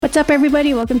What's up,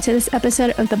 everybody? Welcome to this episode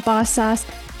of The Boss Sauce.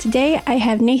 Today, I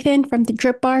have Nathan from the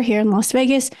DRIPBar here in Las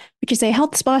Vegas, which is a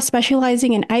health spa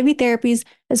specializing in IV therapies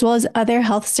as well as other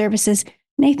health services.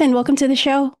 Nathan, welcome to the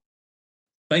show.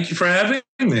 Thank you for having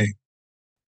me.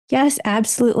 Yes,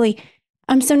 absolutely.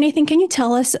 So Nathan, can you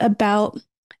tell us about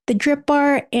the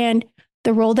DRIPBar and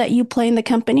the role that you play in the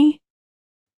company?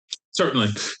 Certainly.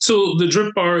 So the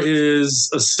DRIPBar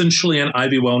is essentially an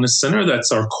IV wellness center.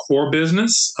 That's our core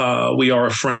business. We are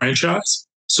a franchise.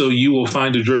 So you will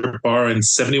find a DRIPBar in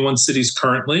 71 cities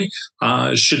currently.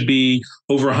 Should be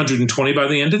over 120 by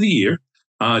the end of the year.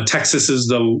 Texas is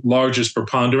the largest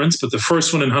preponderance, but the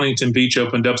first one in Huntington Beach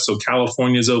opened up, so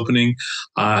California is opening,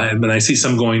 and I see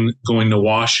some going to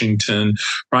Washington,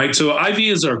 right? So IV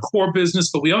is our core business,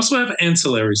 but we also have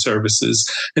ancillary services,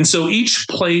 and so each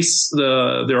place,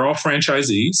 they're all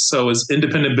franchisees. So as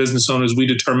independent business owners, we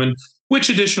determine which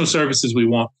additional services we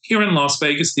want. Here in Las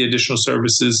Vegas, the additional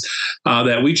services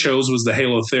that we chose was the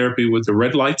halo therapy with the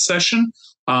red light session.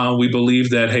 We believe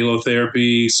that halo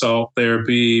therapy, salt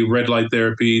therapy, red light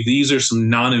therapy, these are some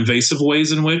non-invasive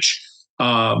ways in which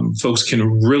folks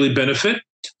can really benefit.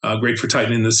 Great for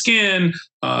tightening the skin,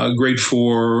 great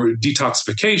for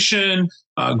detoxification,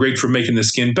 great for making the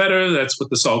skin better. That's what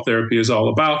the salt therapy is all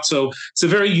about. So it's a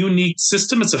very unique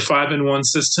system. It's a 5-in-1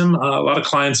 system. A lot of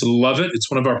clients love it. It's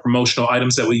one of our promotional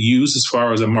items that we use as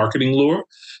far as a marketing lure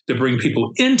to bring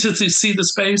people in to see the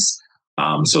space.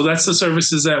 So that's the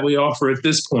services that we offer at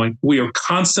this point. We are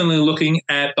constantly looking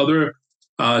at other,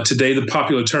 today the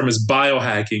popular term is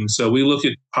biohacking. So we look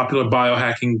at popular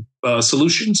biohacking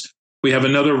solutions. We have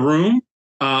another room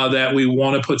that we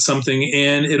want to put something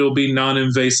in. It'll be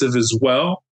non-invasive as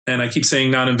well. And I keep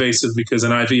saying non-invasive because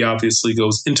an IV obviously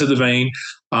goes into the vein.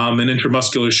 An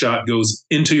intramuscular shot goes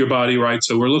into your body, right?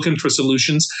 So we're looking for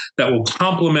solutions that will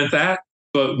complement that,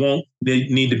 but won't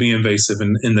need to be invasive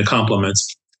in the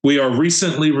complements. We are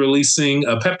recently releasing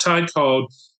a peptide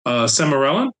called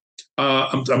Semorelin.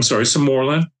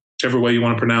 Semorelin, whichever way you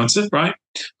want to pronounce it, right?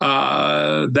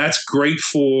 That's great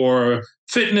for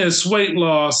fitness, weight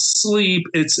loss, sleep.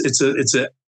 It's an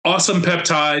awesome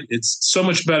peptide. It's so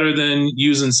much better than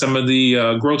using some of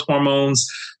the growth hormones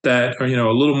that are,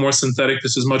 a little more synthetic.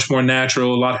 This is much more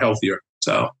natural, a lot healthier.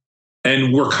 So,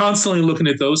 and we're constantly looking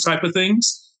at those type of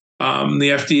things. The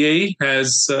FDA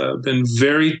has been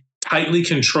very tightly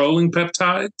controlling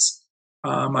peptides.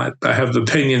 I have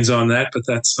opinions on that, but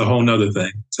that's a whole nother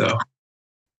thing. So,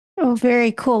 Oh,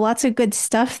 very cool. Lots of good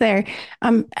stuff there.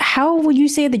 How would you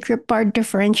say the DRIPBar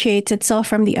differentiates itself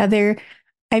from the other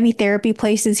IV therapy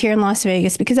places here in Las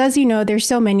Vegas? Because as you know, there's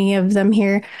so many of them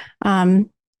here in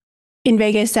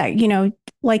Vegas that,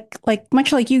 like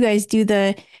much like you guys do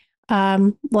the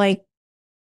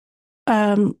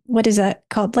what is that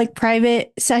called? Like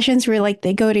private sessions where like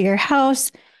they go to your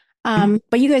house.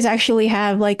 But you guys actually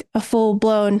have like a full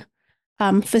blown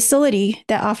facility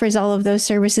that offers all of those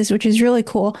services, which is really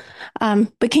cool.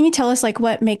 But can you tell us like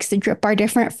what makes the DRIPBar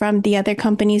different from the other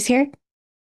companies here?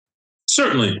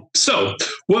 Certainly. So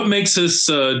what makes us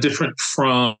different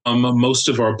from most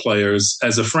of our players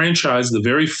as a franchise? The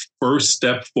very first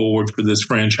step forward for this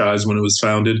franchise when it was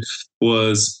founded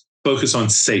was focus on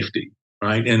safety,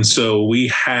 right? And so we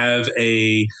have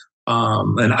an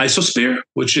isosphere,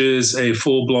 which is a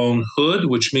full-blown hood,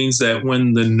 which means that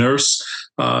when the nurse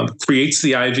creates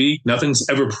the IV, nothing's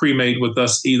ever pre-made with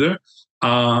us either.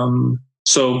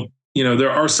 So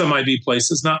there are some IV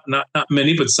places, not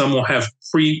many, but some will have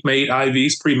pre-made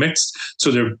IVs, pre-mixed.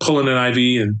 So they're pulling an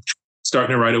IV and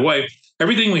starting it right away.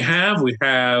 Everything we have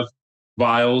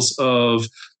vials of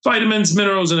vitamins,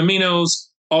 minerals, and aminos.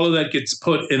 All of that gets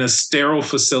put in a sterile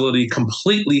facility,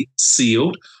 completely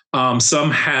sealed.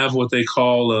 Some have what they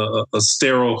call a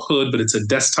sterile hood, but it's a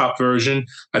desktop version.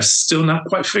 I've still not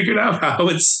quite figured out how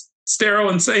it's sterile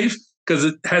and safe because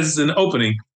it has an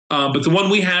opening. But the one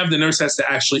we have, the nurse has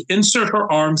to actually insert her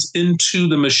arms into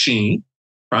the machine,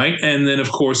 right? And then,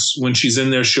 of course, when she's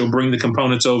in there, she'll bring the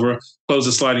components over, close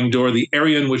the sliding door. The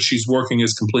area in which she's working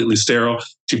is completely sterile.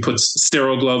 She puts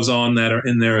sterile gloves on that are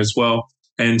in there as well.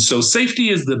 And so safety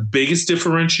is the biggest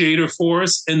differentiator for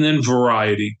us, and then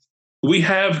variety. We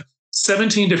have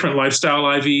 17 different lifestyle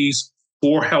IVs,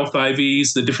 4 health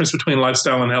IVs. The difference between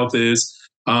lifestyle and health is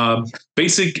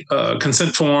basic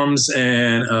consent forms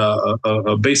and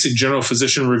a basic general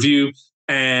physician review,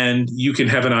 and you can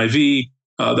have an IV.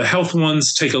 The health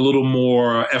ones take a little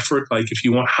more effort. Like if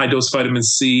you want high dose vitamin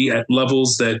C at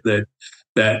levels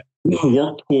that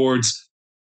work towards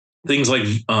things like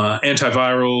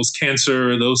antivirals,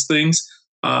 cancer, those things,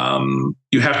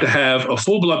 you have to have a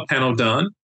full blood panel done.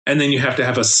 And then you have to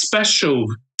have a special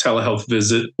telehealth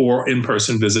visit or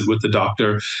in-person visit with the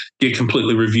doctor, get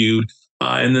completely reviewed.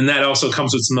 And then that also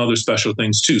comes with some other special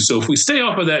things too. So if we stay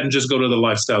off of that and just go to the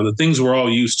lifestyle, the things we're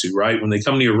all used to, right? When they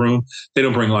come to your room, they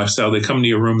don't bring lifestyle. They come to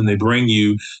your room and they bring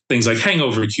you things like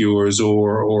hangover cures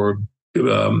or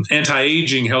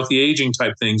anti-aging, healthy aging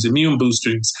type things, immune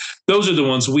boosters. Those are the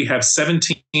ones we have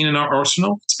 17 in our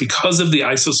arsenal. It's because of the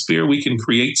isosphere we can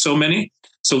create so many.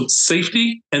 So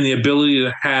safety and the ability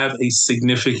to have a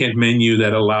significant menu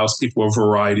that allows people a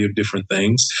variety of different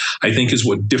things, I think is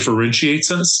what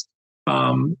differentiates us.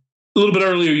 A little bit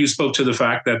earlier, you spoke to the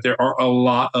fact that there are a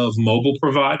lot of mobile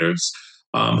providers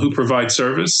who provide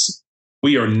service.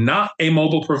 We are not a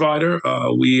mobile provider.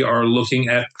 We are looking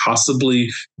at possibly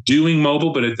doing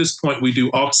mobile, but at this point, we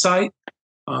do offsite.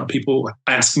 People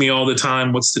ask me all the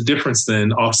time, what's the difference then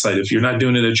offsite? If you're not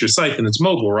doing it at your site, then it's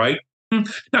mobile, right?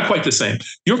 Not quite the same.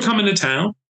 You're coming to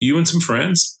town, you and some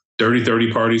friends, dirty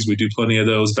 30 parties, we do plenty of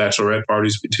those. Bachelorette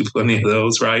parties, we do plenty of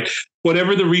those, right?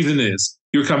 Whatever the reason is,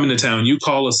 you're coming to town, you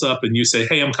call us up and you say,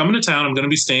 hey, I'm coming to town. I'm going to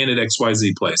be staying at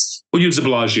XYZ place. We'll use the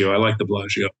Bellagio. I like the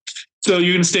Bellagio. So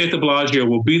you're going to stay at the Bellagio.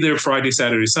 We'll be there Friday,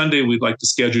 Saturday, Sunday. We'd like to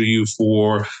schedule you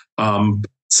for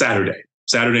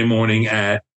Saturday morning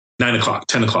at 9 o'clock,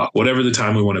 10 o'clock, whatever the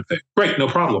time we want to pick. Great, no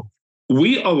problem.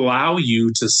 We allow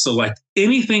you to select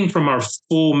anything from our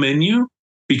full menu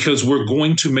because we're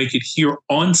going to make it here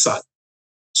on site.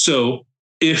 So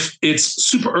if it's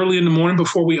super early in the morning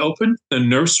before we open, the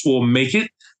nurse will make it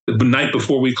the night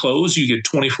before we close. You get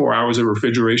 24 hours of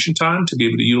refrigeration time to be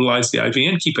able to utilize the IV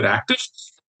and keep it active.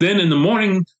 Then in the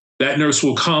morning, that nurse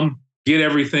will come, get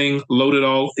everything, load it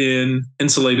all in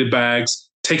insulated bags,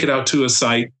 take it out to a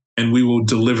site, and we will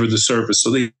deliver the service so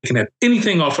they can have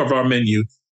anything off of our menu.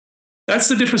 That's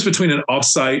the difference between an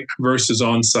off-site versus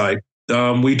on-site.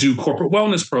 We do corporate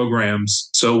wellness programs,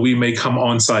 so we may come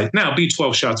on-site. Now,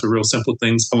 B12 shots are real simple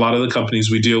things. A lot of the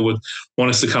companies we deal with want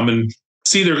us to come and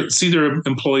see their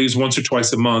employees once or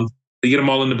twice a month. They get them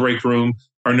all in the break room.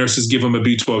 Our nurses give them a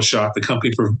B12 shot. The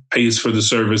company pays for the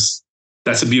service.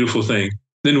 That's a beautiful thing.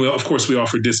 Then, of course, we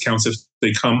offer discounts if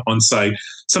they come on-site.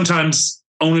 Sometimes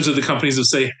owners of the companies will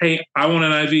say, hey, I want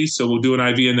an IV, so we'll do an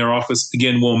IV in their office.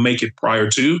 Again, we'll make it prior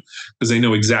to because they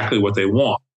know exactly what they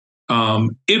want.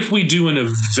 If we do an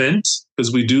event,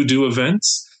 because we do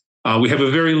events, we have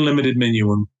a very limited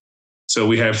menu. So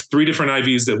we have 3 different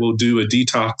IVs that will do a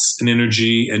detox, an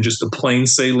energy, and just a plain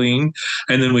saline.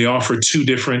 And then we offer 2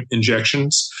 different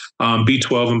injections,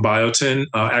 B12 and biotin,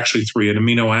 actually 3, an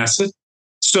amino acid.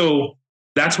 So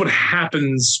that's what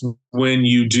happens when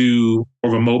you do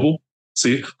more of a mobile.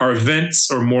 See, our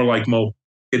events are more like mobile.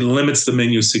 It limits the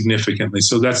menu significantly.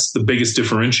 So that's the biggest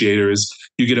differentiator is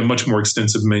you get a much more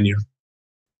extensive menu.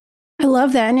 I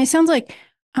love that. And it sounds like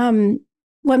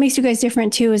what makes you guys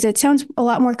different too is it sounds a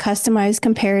lot more customized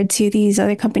compared to these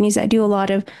other companies that do a lot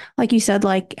of, like you said,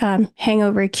 like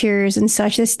hangover cures and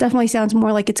such. This definitely sounds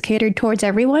more like it's catered towards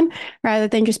everyone rather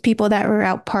than just people that were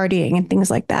out partying and things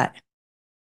like that.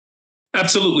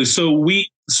 Absolutely. So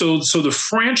the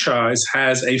franchise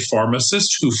has a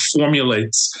pharmacist who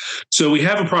formulates. So we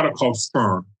have a product called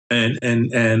Firm,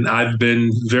 and I've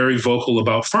been very vocal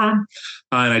about Firm.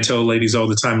 And I tell ladies all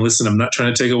the time, listen, I'm not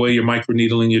trying to take away your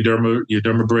microneedling, your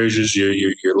dermabrasions,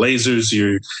 your lasers,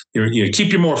 your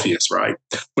keep your Morpheus, right?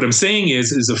 What I'm saying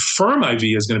is a Firm IV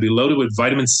is going to be loaded with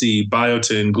vitamin C,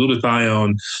 biotin,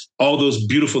 glutathione, all those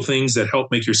beautiful things that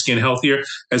help make your skin healthier,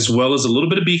 as well as a little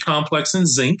bit of B complex and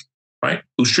zinc. Right?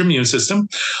 Boost your immune system.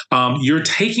 You're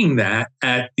taking that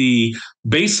at the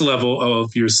base level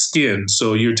of your skin.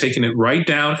 So you're taking it right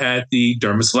down at the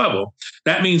dermis level.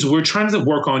 That means we're trying to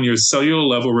work on your cellular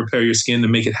level, repair your skin to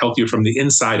make it healthier from the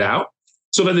inside out.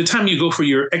 So by the time you go for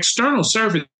your external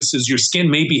services, your skin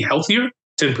may be healthier,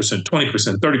 10%,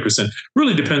 20%, 30%.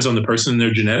 Really depends on the person and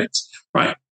their genetics,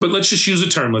 right? But let's just use a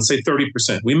term. Let's say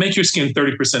 30%. We make your skin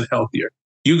 30% healthier.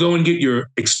 You go and get your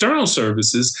external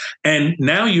services, and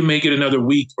now you may get another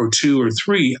week or 2 or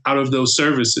 3 out of those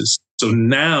services. So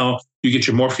now you get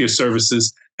your Morpheus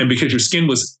services, and because your skin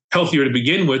was healthier to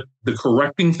begin with, the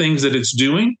correcting things that it's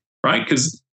doing, right?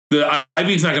 Because the IV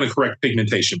is not going to correct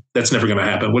pigmentation. That's never going to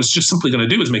happen. What it's just simply going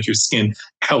to do is make your skin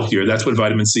healthier. That's what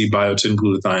vitamin C, biotin,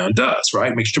 glutathione does,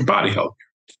 right? Makes your body healthier.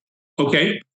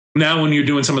 Okay. Now, when you're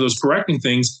doing some of those correcting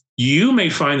things, you may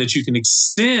find that you can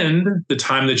extend the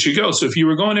time that you go. So if you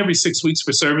were going every 6 weeks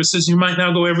for services, you might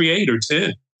now go every 8 or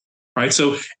 10, right?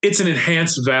 So it's an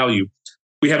enhanced value.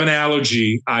 We have an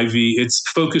allergy IV. It's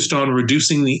focused on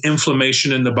reducing the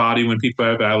inflammation in the body when people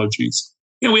have allergies.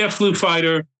 We have flu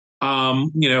fighter.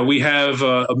 We have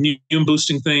immune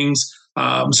boosting things.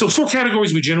 So 4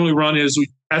 categories we generally run is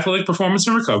athletic performance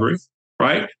and recovery,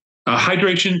 right?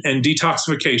 Hydration and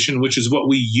detoxification, which is what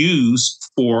we use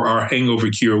for our hangover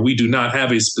cure. We do not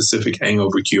have a specific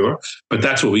hangover cure, but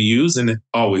that's what we use, and it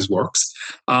always works.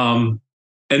 And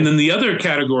then the other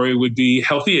category would be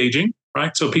healthy aging,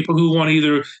 right? So people who want to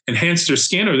either enhance their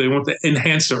skin or they want to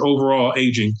enhance their overall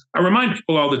aging. I remind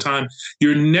people all the time,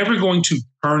 you're never going to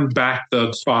turn back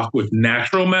the clock with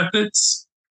natural methods,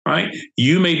 right?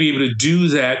 You may be able to do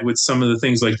that with some of the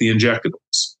things like the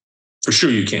injectables. For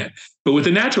sure you can. But with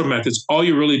the natural methods, all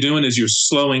you're really doing is you're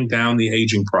slowing down the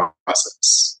aging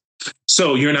process.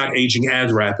 So you're not aging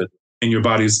as rapidly and your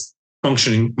body's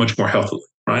functioning much more healthily,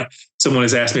 right? Someone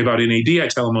has asked me about NAD. I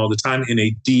tell them all the time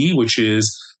NAD, which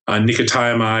is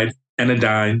nicotinamide,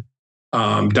 anodyne,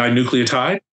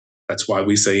 dinucleotide. That's why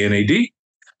we say NAD.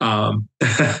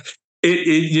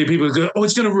 People go, oh,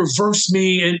 it's going to reverse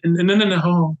me. And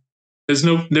no. There's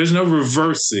no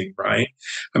reversing, right?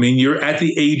 I mean, you're at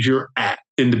the age you're at.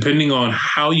 And depending on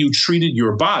how you treated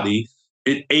your body,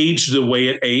 it aged the way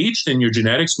it aged in your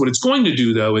genetics. What it's going to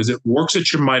do, though, is it works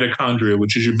at your mitochondria,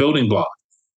 which is your building block.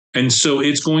 And so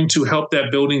it's going to help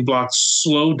that building block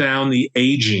slow down the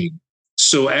aging.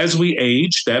 So as we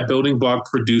age, that building block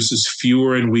produces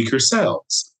fewer and weaker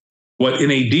cells. What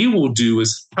NAD will do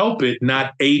is help it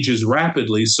not age as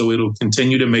rapidly, so it'll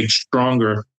continue to make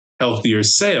stronger, healthier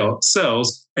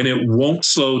cells, and it won't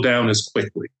slow down as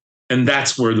quickly. And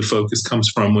that's where the focus comes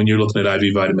from when you're looking at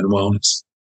IV vitamin wellness.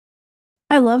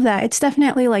 I love that. It's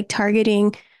definitely like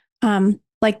targeting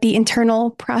like the internal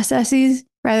processes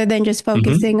rather than just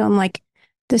focusing on like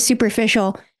the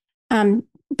superficial.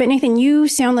 But Nathan, you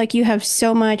sound like you have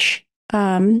so much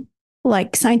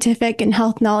like scientific and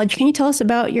health knowledge. Can you tell us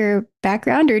about your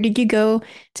background, or did you go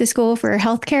to school for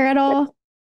healthcare at all?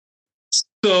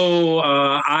 So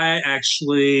I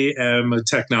actually am a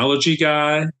technology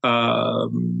guy.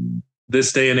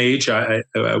 This day and age, I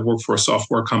work for a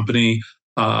software company.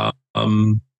 Health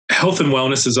and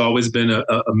wellness has always been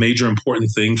a major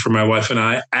important thing for my wife and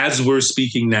I. As we're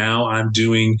speaking now, I'm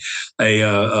doing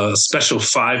a special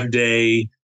 5-day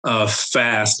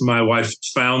fast. My wife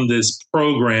found this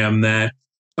program that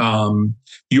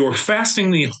you're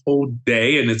fasting the whole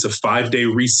day, and it's a 5-day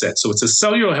reset. So it's a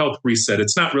cellular health reset.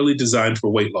 It's not really designed for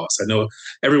weight loss. I know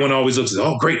everyone always looks at,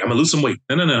 oh, great, I'm going to lose some weight.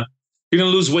 No. You're going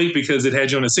to lose weight because it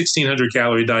had you on a 1,600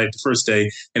 calorie diet the first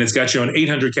day, and it's got you on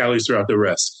 800 calories throughout the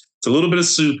rest. It's a little bit of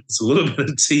soup. It's a little bit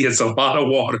of tea. It's a lot of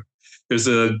water. There's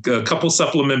a couple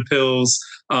supplement pills.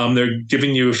 They're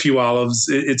giving you a few olives.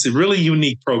 It's a really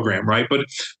unique program, right? But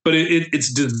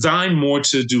it's designed more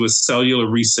to do a cellular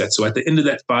reset. So at the end of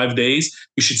that 5 days,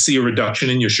 you should see a reduction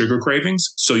in your sugar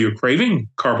cravings. So you're craving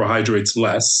carbohydrates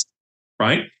less,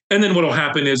 right? And then what will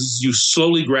happen is you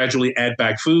slowly, gradually add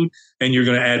back food, and you're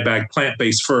going to add back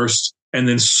plant-based first, and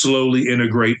then slowly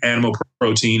integrate animal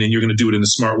protein. And you're going to do it in a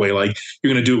smart way. Like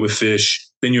you're going to do it with fish,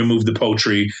 then you'll move to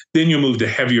poultry, then you'll move to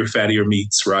heavier, fattier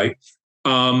meats, right?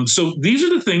 So these are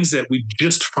the things that we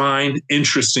just find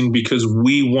interesting because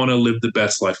we want to live the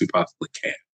best life we possibly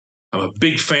can. I'm a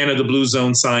big fan of the Blue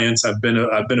Zone science. I've been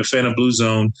a fan of Blue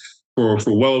Zone for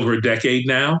well over a decade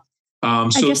now. I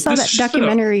just saw that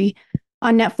documentary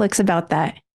on Netflix about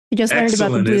that. I just learned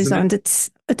about the Blue Zones.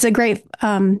 It's a great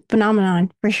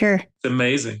phenomenon for sure. It's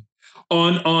amazing.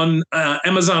 On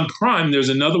Amazon Prime, there's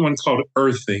another one called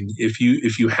Earthing. If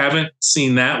you haven't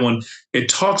seen that one, it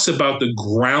talks about the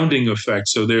grounding effect.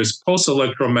 So there's pulse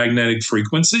electromagnetic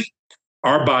frequency.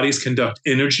 Our bodies conduct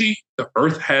energy. The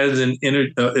Earth has an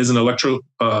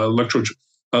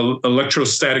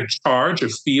electrostatic charge, a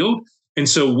field, and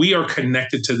so we are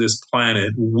connected to this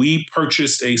planet. We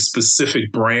purchased a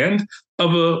specific brand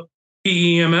of a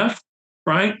PEMF,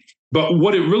 right? But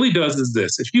what it really does is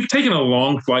this. If you've taken a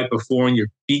long flight before and your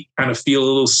feet kind of feel a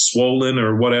little swollen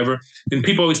or whatever, and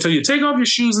people always tell you, take off your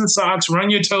shoes and socks, run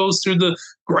your toes through the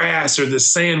grass or the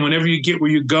sand whenever you get where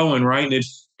you're going, right? And it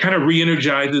kind of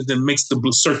re-energizes and makes the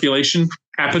circulation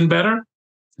happen better.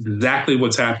 Exactly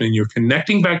what's happening. You're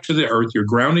connecting back to the earth. You're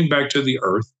grounding back to the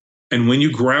earth. And when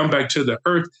you ground back to the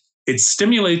earth, it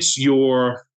stimulates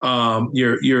your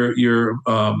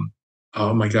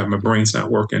oh my God, my brain's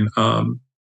not working.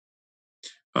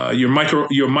 Your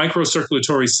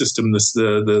microcirculatory system,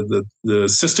 the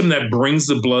system that brings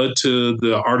the blood to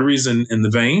the arteries and the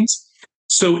veins.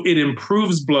 So it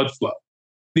improves blood flow.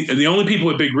 The only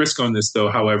people at big risk on this, though,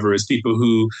 however, is people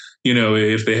who,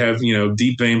 if they have,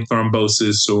 deep vein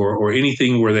thrombosis or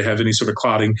anything where they have any sort of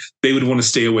clotting, they would want to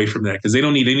stay away from that because they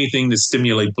don't need anything to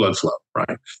stimulate blood flow,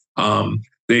 right?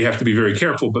 They have to be very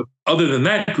careful. But other than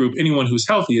that group, anyone who's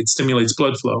healthy, it stimulates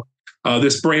blood flow.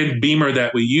 This brand Beamer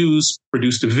that we use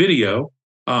produced a video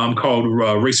called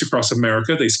Race Across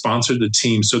America. They sponsored the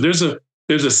team. So there's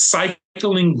a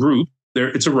cycling group there.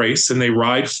 It's a race, and they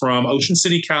ride from Ocean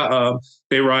City.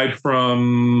 They ride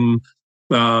from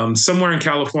somewhere in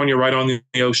California, right on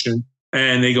the ocean,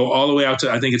 and they go all the way out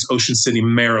to, I think it's Ocean City,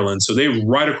 Maryland. So they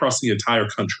ride across the entire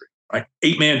country. Right,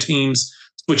 8-man teams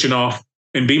switching off.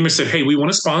 And Beamer said, "Hey, we want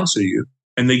to sponsor you."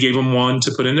 And they gave them one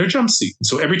to put in their jump seat. And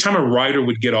so every time a rider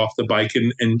would get off the bike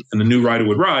and the new rider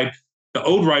would ride, the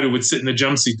old rider would sit in the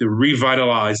jump seat to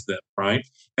revitalize them, right?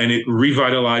 And it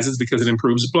revitalizes because it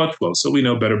improves blood flow. So we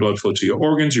know better blood flow to your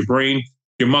organs, your brain,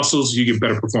 your muscles, you get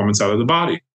better performance out of the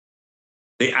body.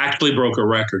 They actually broke a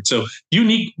record. So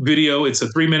unique video. It's a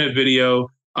 3-minute video,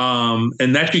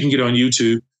 and that you can get on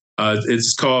YouTube.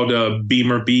 It's called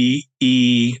Beamer,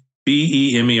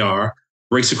 Bemer,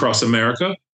 Race Across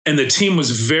America. And the team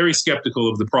was very skeptical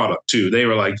of the product too. They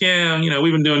were like, "Yeah,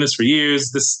 we've been doing this for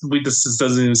years. This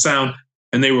doesn't even sound."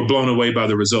 And they were blown away by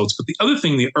the results. But the other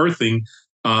thing, the earthing,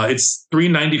 it's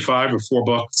 $3.95 or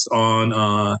 $4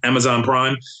 on Amazon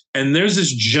Prime. And there's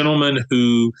this gentleman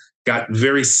who got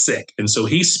very sick, and so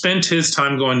he spent his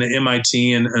time going to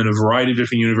MIT and a variety of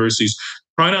different universities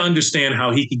trying to understand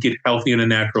how he could get healthy in a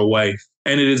natural way.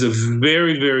 And it is a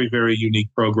very, very, very unique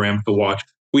program to watch.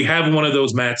 We have one of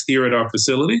those mats here at our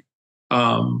facility.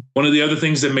 One of the other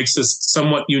things that makes this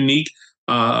somewhat unique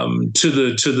to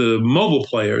the mobile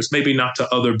players, maybe not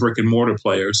to other brick and mortar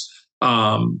players,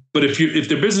 but if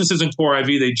their business isn't core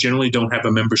IV, they generally don't have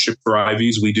a membership for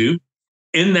IVs. We do.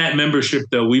 In that membership,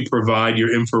 though, we provide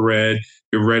your infrared,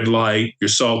 your red light, your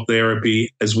salt therapy,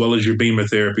 as well as your Beamer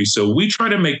therapy. So we try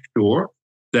to make sure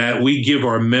that we give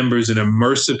our members an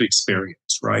immersive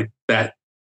experience, right? That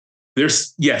they're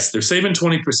saving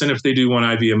 20% if they do one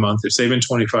IV a month. They're saving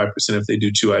 25% if they do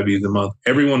 2 IVs a month.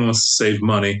 Everyone wants to save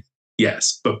money,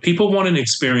 yes, but people want an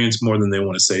experience more than they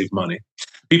want to save money.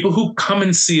 People who come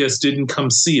and see us didn't come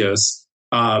see us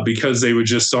because they were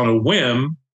just on a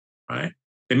whim, right?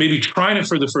 They may be trying it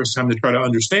for the first time to try to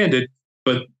understand it,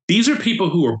 but these are people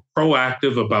who are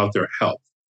proactive about their health.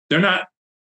 They're not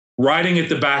riding at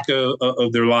the back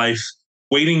of their life,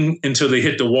 waiting until they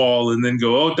hit the wall and then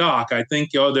go, "Oh, doc, I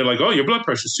think," they're like, "Oh, your blood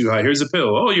pressure's too high. Here's a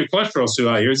pill. Oh, your cholesterol's too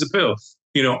high. Here's a pill."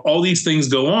 All these things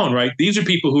go on, right? These are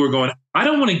people who are going, "I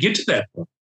don't want to get to that point.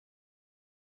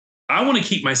 I want to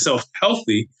keep myself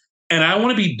healthy, and I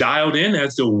want to be dialed in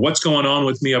as to what's going on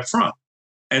with me up front."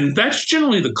 And that's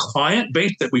generally the client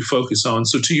base that we focus on.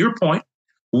 So to your point,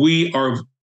 we are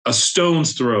a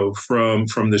stone's throw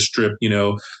from this trip,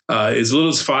 as little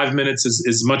as 5 minutes,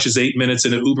 as much as 8 minutes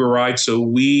in an Uber ride. So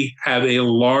we have a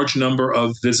large number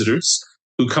of visitors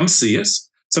who come see us.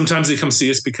 Sometimes they come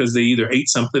see us because they either ate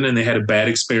something and they had a bad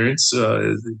experience,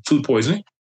 food poisoning.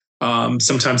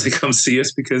 Sometimes they come see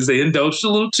us because they indulged a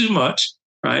little too much,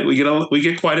 right? We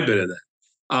get quite a bit of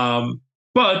that.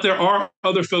 But there are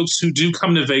other folks who do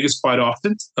come to Vegas quite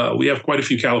often. We have quite a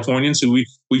few Californians who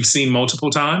we've seen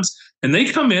multiple times. And they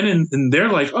come in and they're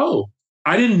like, "Oh,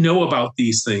 I didn't know about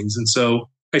these things." And so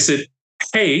I said,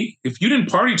 "Hey, if you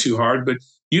didn't party too hard, but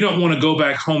you don't want to go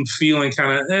back home feeling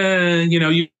kind of,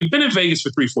 you've been in Vegas for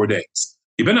 3-4 days.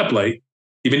 You've been up late.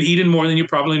 You've been eating more than you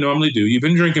probably normally do. You've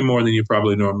been drinking more than you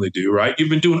probably normally do, right? You've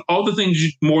been doing all the things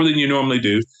more than you normally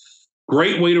do.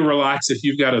 Great way to relax if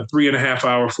you've got a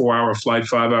 3.5-hour, 4-hour flight,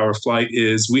 5-hour flight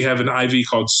is we have an IV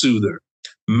called Soother.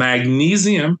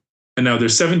 Magnesium. And now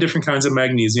there's 7 different kinds of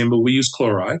magnesium, but we use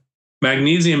chloride.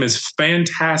 Magnesium is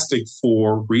fantastic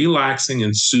for relaxing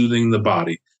and soothing the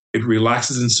body. It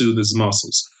relaxes and soothes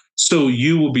muscles. So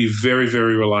you will be very,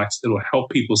 very relaxed. It'll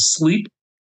help people sleep.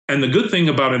 And the good thing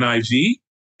about an IV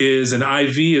is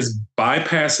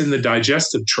bypassing the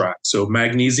digestive tract. So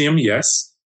magnesium,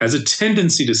 yes, has a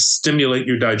tendency to stimulate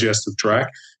your digestive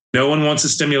tract. No one wants a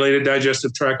stimulated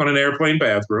digestive tract on an airplane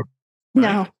bathroom.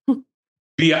 Right? No.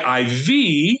 Via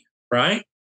IV, right?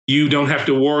 You don't have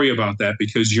to worry about that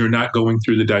because you're not going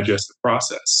through the digestive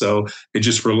process. So it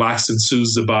just relaxes and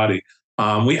soothes the body.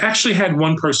 We actually had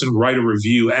one person write a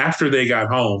review after they got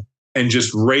home and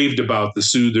just raved about the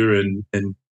Soother and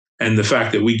the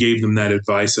fact that we gave them that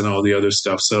advice and all the other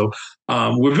stuff. So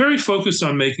we're very focused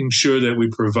on making sure that we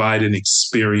provide an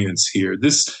experience here.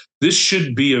 This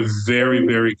should be a very,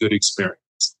 very good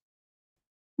experience.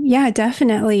 Yeah,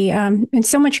 definitely. And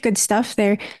so much good stuff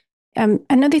there.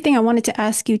 Another thing I wanted to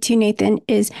ask you too, Nathan,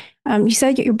 is you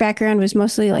said your background was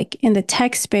mostly like in the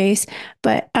tech space,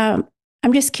 but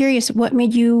I'm just curious, what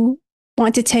made you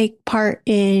want to take part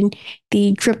in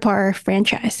the DRIPBar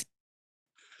franchise?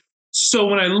 So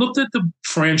when I looked at the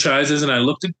franchises, and I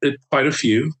looked at quite a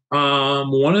few,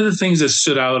 one of the things that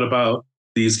stood out about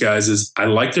these guys is I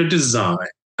liked their design.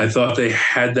 I thought they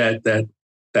had that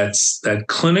that's that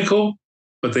clinical,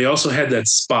 but they also had that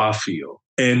spa feel.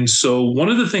 And so one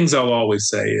of the things I'll always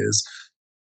say is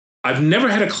I've never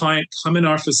had a client come in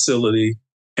our facility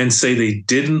and say they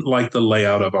didn't like the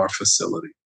layout of our facility,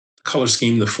 the color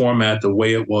scheme, the format, the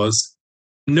way it was.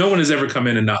 No one has ever come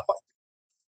in and not liked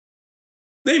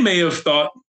it. They may have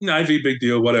thought, IV, big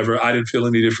deal, whatever. I didn't feel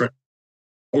any different.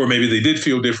 Or maybe they did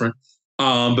feel different.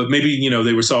 But maybe,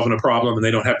 they were solving a problem and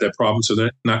they don't have that problem. So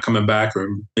they're not coming back, or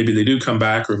maybe they do come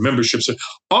back, or memberships.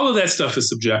 All of that stuff is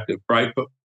subjective, right? But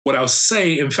what I'll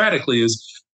say emphatically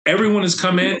is everyone has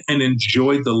come in and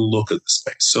enjoyed the look of the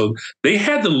space. So they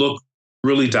had the look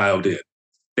really dialed in.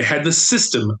 They had the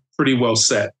system pretty well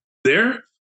set. Their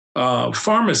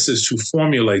pharmacist who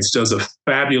formulates does a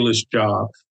fabulous job.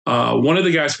 One of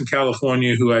the guys from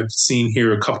California who I've seen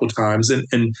here a couple times,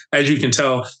 and as you can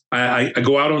tell, I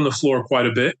go out on the floor quite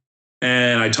a bit,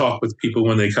 and I talk with people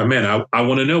when they come in. I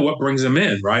want to know what brings them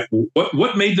in, right?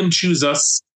 What made them choose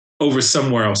us over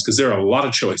somewhere else? Because there are a lot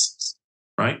of choices,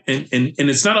 right? And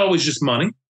it's not always just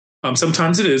money.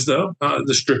 Sometimes it is, though.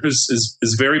 The strip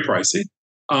is very pricey.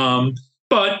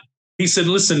 But he said,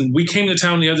 listen, we came to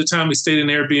town the other time. We stayed in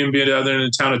Airbnb the other end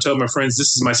of town. I told my friends,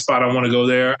 this is my spot. I want to go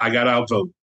there. I got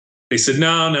outvoted. They said,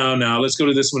 no, let's go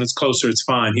to this one. It's closer. It's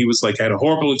fine. He was like, I had a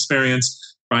horrible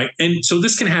experience, right? And so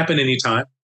this can happen anytime.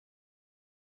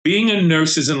 Being a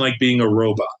nurse isn't like being a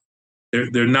robot.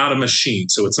 They're not a machine.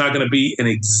 So it's not going to be an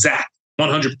exact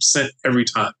 100% every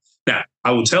time. Now,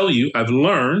 I will tell you, I've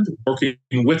learned working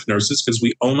with nurses, because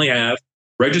we only have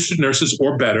registered nurses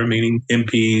or better, meaning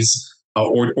MPs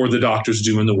or the doctors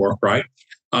doing the work, right?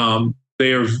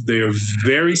 They are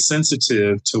very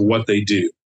sensitive to what they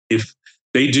do. If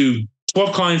they do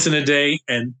 12 clients in a day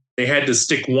and they had to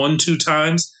stick 1-2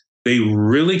 times, they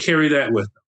really carry that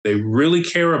with them. They really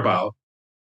care about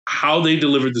how they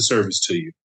delivered the service to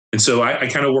you. And so I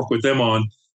kind of work with them on,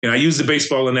 I used the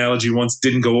baseball analogy once,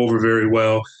 didn't go over very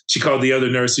well. She called the other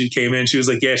nurse who came in. She was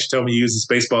like, yeah, she told me to use this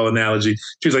baseball analogy.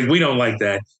 She was like, we don't like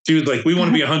that. She was like, we want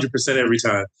to be 100% every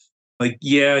time. Like,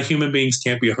 yeah, human beings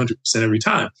can't be 100% every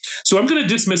time. So I'm going to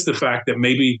dismiss the fact that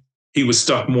maybe he was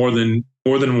stuck more than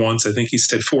once. I think he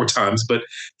said 4 times, but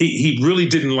he really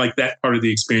didn't like that part of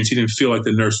the experience. He didn't feel like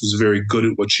the nurse was very good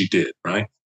at what she did, right?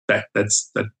 That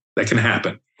can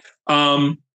happen.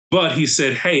 But he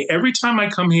said, hey, every time I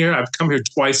come here, I've come here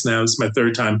twice now. This is my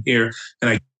 3rd time here, and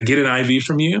I get an IV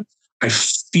from you, I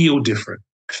feel different.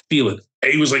 I feel it.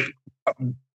 He was like,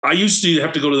 I used to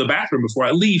have to go to the bathroom before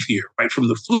I leave here, right, from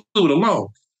the fluid alone.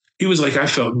 He was like, I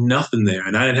felt nothing there,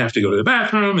 and I didn't have to go to the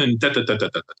bathroom, and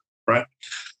right?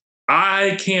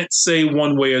 I can't say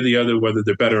one way or the other whether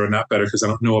they're better or not better, because I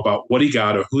don't know about what he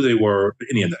got or who they were, or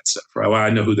any of that stuff, right? Well, I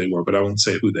know who they were, but I won't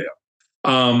say who they are.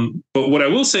 But what I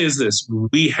will say is this: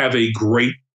 we have a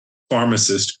great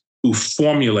pharmacist who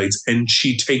formulates, and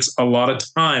she takes a lot of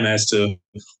time as to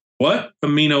what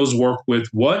aminos work with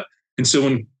what. And so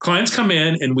when clients come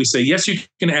in and we say, yes, you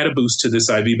can add a boost to this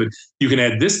IV, but you can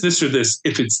add this, or this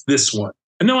if it's this one.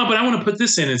 And no, but I want to put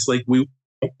this in. It's like, we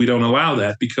don't allow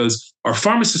that, because our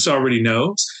pharmacist already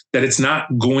knows that it's not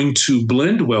going to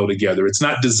blend well together. It's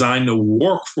not designed to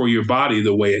work for your body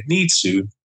the way it needs to.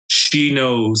 She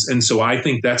knows. And so I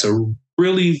think that's a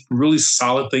really, really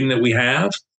solid thing that we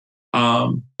have,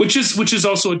 which is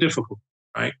also a difficult,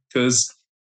 right? Because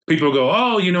people go,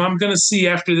 oh, I'm going to see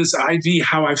after this IV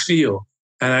how I feel.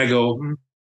 And I go,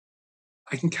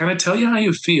 I can kind of tell you how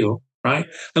you feel, right?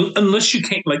 Unless you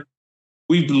can't, like,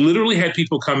 we've literally had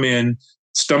people come in,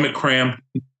 stomach cramp,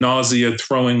 nausea,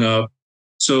 throwing up.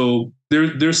 So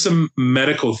there's some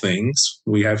medical things.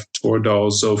 We have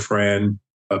Toradol, Zofran,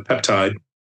 peptide.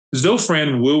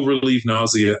 Zofran will relieve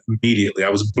nausea immediately. I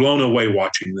was blown away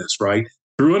watching this, right?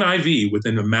 Through an IV,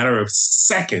 within a matter of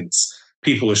seconds,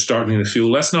 people are starting to feel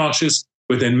less nauseous.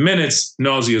 Within minutes,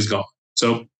 nausea is gone.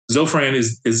 So Zofran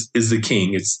is the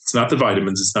king. It's not the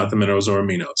vitamins, it's not the minerals or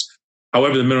aminos.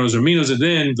 However, the minerals or aminos are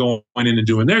then going in and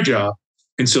doing their job.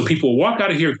 And so people walk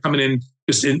out of here coming in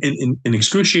just in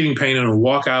excruciating pain, and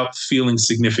walk out feeling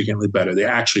significantly better. They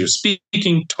actually are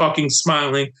speaking, talking,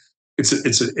 smiling.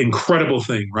 It's an incredible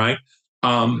thing, right?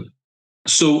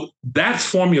 So that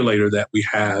formulator that we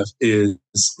have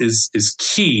is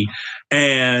key,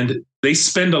 and they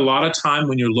spend a lot of time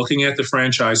when you're looking at the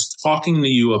franchise talking to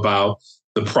you about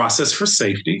the process for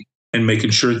safety and making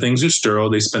sure things are sterile.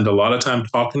 They spend a lot of time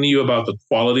talking to you about the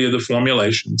quality of the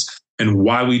formulations and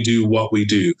why we do what we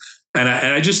do. And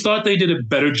I just thought they did a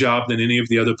better job than any of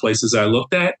the other places I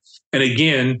looked at. And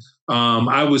again,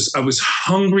 I was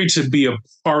hungry to be a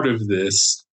part of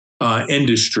this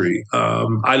industry.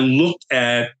 I looked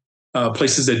at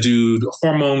places that do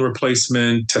hormone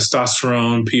replacement,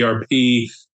 testosterone, PRP.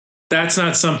 That's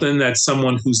not something that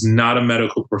someone who's not a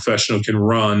medical professional can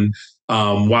run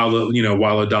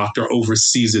while a doctor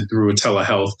oversees it through a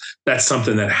telehealth. That's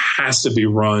something that has to be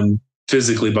run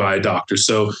physically by a doctor.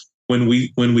 So when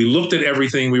we looked at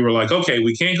everything, we were like, okay,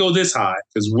 we can't go this high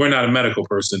because we're not a medical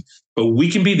person, but we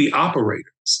can be the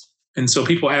operators. And so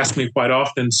people ask me quite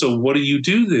often, so what do you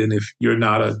do then if you're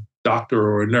not a doctor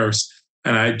or a nurse?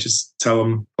 And I just tell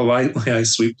them politely, I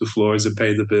sweep the floors and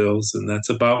pay the bills. And that's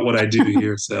about what I do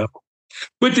here. So,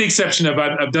 with the exception of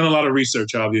I've done a lot of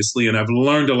research, obviously, and I've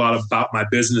learned a lot about my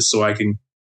business so I can,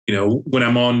 when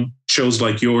I'm on shows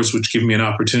like yours, which give me an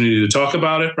opportunity to talk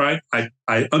about it, right?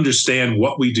 I understand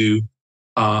what we do.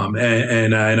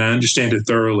 And I understand it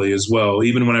thoroughly as well,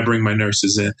 even when I bring my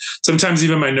nurses in. Sometimes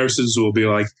even my nurses will be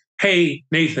like, hey,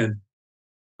 Nathan.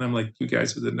 And I'm like, you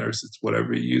guys are the nurses,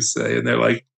 whatever you say. And they're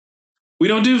like, we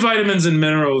don't do vitamins and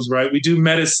minerals, right? We do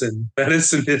medicine.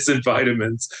 Medicine isn't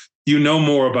vitamins. You know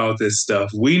more about this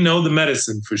stuff. We know the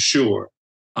medicine for sure.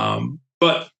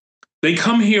 But they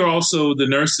come here also, the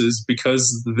nurses,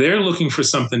 because they're looking for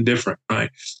something different,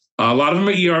 right? A lot of them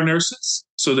are ER nurses.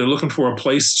 So they're looking for a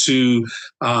place to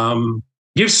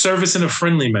give service in a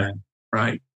friendly manner,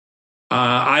 right?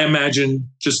 I imagine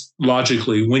just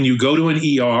logically, when you go to an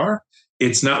ER,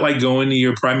 it's not like going to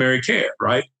your primary care,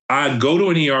 right? I go to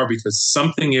an ER because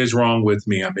something is wrong with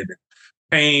me. I'm in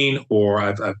pain or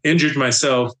I've injured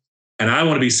myself and I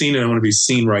want to be seen and I want to be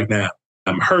seen right now.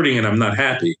 I'm hurting and I'm not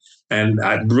happy. And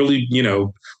I really,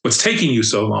 what's taking you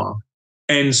so long?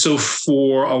 And so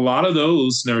for a lot of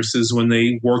those nurses, when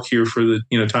they work here for the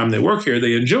time they work here,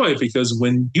 they enjoy it because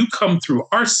when you come through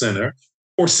our center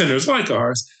or centers like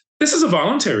ours, this is a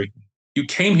voluntary thing. You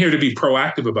came here to be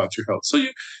proactive about your health. So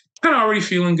you're kind of already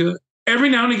feeling good. Every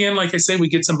now and again, like I say, we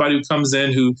get somebody who comes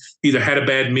in who either had a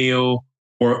bad meal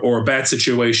or a bad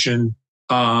situation.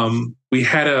 We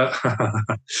had a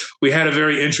we had a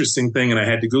very interesting thing, and I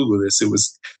had to Google this.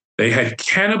 They had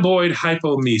cannabinoid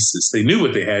hypomesis. They knew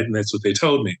what they had, and that's what they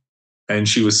told me. And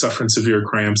she was suffering severe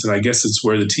cramps, and I guess it's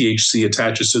where the THC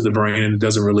attaches to the brain and it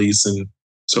doesn't release, and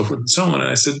so forth and so on. And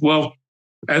I said, well,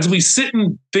 as we sit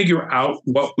and figure out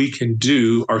what we can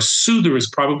do, our soother is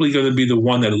probably going to be the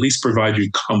one that at least provides you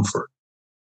comfort.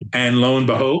 And lo and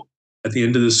behold, at the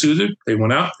end of the soother, they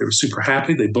went out, they were super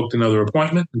happy, they booked another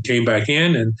appointment and came back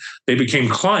in, and they became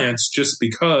clients just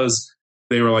because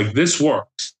they were like, this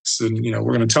works. And,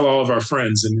 we're going to tell all of our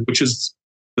friends, and which is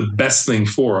the best thing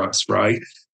for us, right?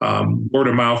 Word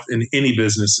of mouth in any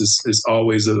business is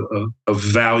always a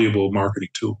valuable marketing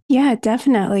tool. Yeah,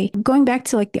 definitely. Going back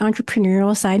to like the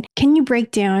entrepreneurial side, can you break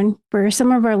down for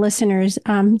some of our listeners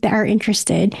that are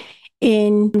interested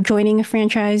in joining a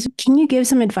franchise? Can you give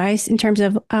some advice in terms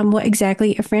of what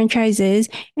exactly a franchise is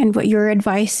and what your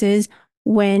advice is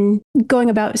when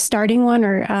going about starting one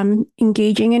or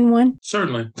engaging in one?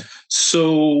 Certainly.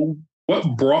 So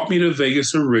what brought me to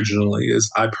Vegas originally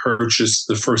is I purchased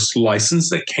the first license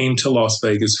that came to Las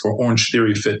Vegas for Orange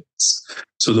Theory Fitness.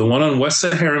 So the one on West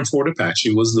Sahara and Fort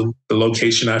Apache was the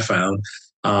location I found.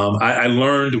 I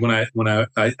learned when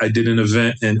I did an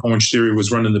event and Orange Theory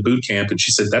was running the boot camp, and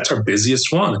she said, that's our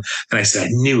busiest one. And I said, I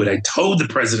knew it. I told the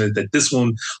president that this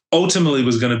one ultimately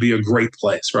was going to be a great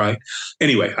place, right?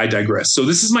 Anyway, I digress. So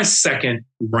this is my second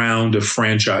round of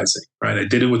franchising, right? I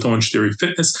did it with Orange Theory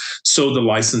Fitness, sold the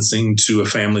licensing to a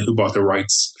family who bought the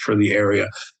rights for the area.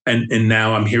 And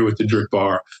now I'm here with the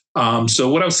DRIPBar. So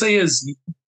what I'll say is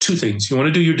two things. You want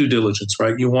to do your due diligence,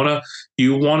 right? You want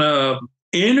to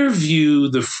interview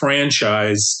the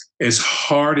franchise as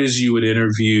hard as you would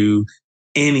interview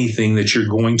anything that you're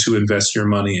going to invest your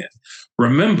money in.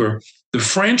 Remember, the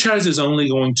franchise is only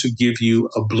going to give you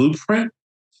a blueprint,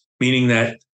 meaning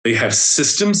that they have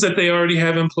systems that they already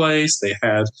have in place. They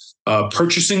have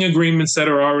purchasing agreements that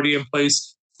are already in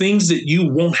place, things that you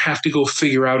won't have to go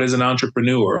figure out as an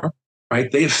entrepreneur, right?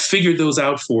 They have figured those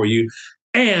out for you.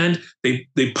 And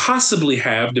they possibly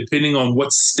have, depending on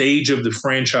what stage of the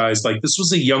franchise, like this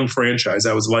was a young franchise.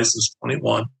 I was licensed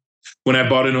 21. When I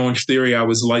bought in Orange Theory, I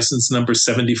was licensed number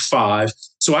 75.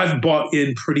 So I've bought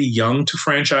in pretty young to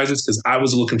franchises because I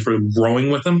was looking for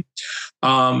growing with them.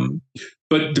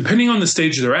 But depending on the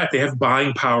stage they're at, they have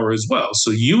buying power as well.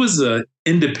 So you as an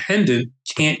independent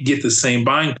can't get the same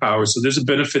buying power. So there's a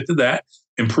benefit to that,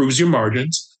 improves your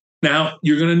margins. Now,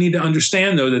 you're going to need to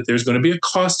understand, though, that there's going to be a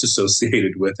cost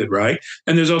associated with it, right?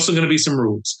 And there's also going to be some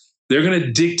rules. They're going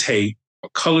to dictate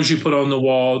what colors you put on the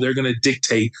wall. They're going to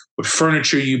dictate what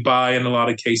furniture you buy. In a lot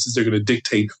of cases, they're going to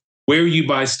dictate where you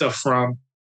buy stuff from.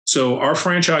 So our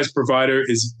franchise provider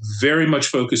is very much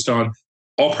focused on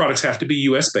all products have to be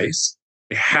US based.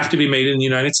 They have to be made in the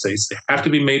United States. They have to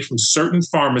be made from certain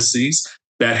pharmacies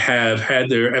that have had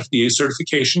their FDA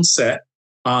certification set.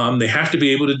 They have to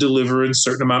be able to deliver in a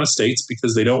certain amount of states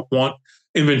because they don't want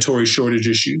inventory shortage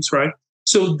issues, right?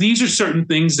 So these are certain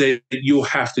things that you'll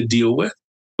have to deal with.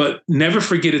 But never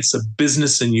forget it's a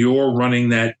business and you're running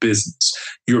that business.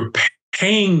 You're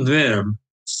paying them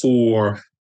for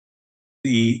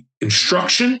the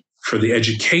instruction, for the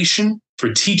education,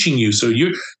 for teaching you. So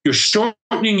you're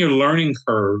shortening your learning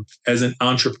curve as an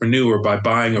entrepreneur by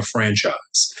buying a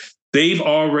franchise. They've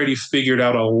already figured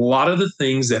out a lot of the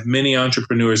things that many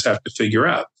entrepreneurs have to figure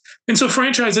out. And so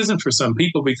franchise isn't for some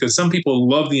people because some people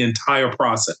love the entire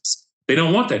process. They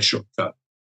don't want that shortcut.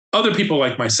 Other people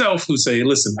like myself who say,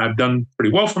 listen, I've done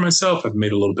pretty well for myself. I've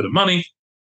made a little bit of money.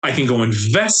 I can go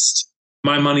invest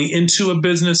my money into a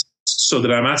business so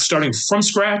that I'm not starting from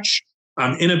scratch.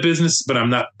 I'm in a business, but I'm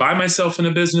not by myself in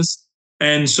a business.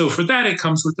 And so for that, it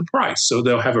comes with the price. So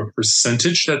they'll have a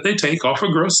percentage that they take off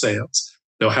of gross sales.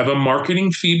 They'll have a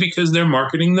marketing fee because they're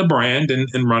marketing the brand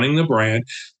and running the brand.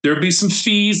 There'll be some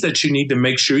fees that you need to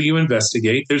make sure you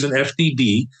investigate. There's an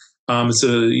FDD. It's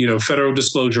a Federal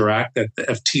Disclosure Act that the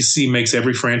FTC makes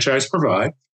every franchise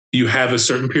provide. You have a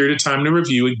certain period of time to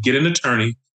review it. Get an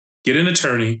attorney. Get an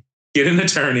attorney. Get an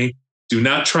attorney. Do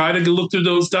not try to look through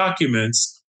those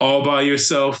documents all by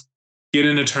yourself. Get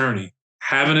an attorney.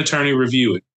 Have an attorney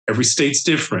review it. Every state's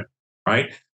different,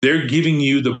 right? They're giving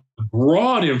you the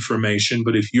broad information,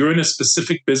 but if you're in a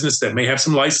specific business that may have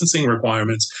some licensing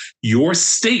requirements, your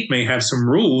state may have some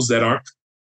rules that aren't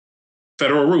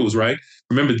federal rules, right?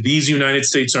 Remember, these United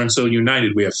States aren't so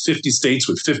united. We have 50 states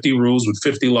with 50 rules, with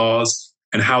 50 laws,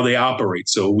 and how they operate.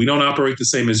 So we don't operate the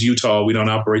same as Utah. We don't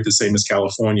operate the same as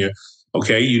California.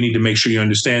 Okay, you need to make sure you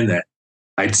understand that.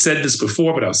 I'd said this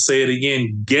before, but I'll say it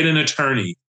again. Get an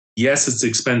attorney. Yes, it's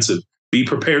expensive. Be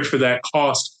prepared for that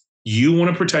cost. You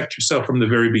want to protect yourself from the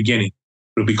very beginning.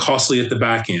 It'll be costly at the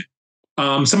back end.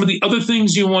 Some of the other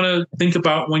things you want to think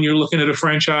about when you're looking at a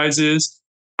franchise is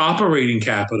operating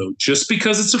capital. Just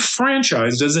because it's a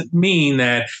franchise doesn't mean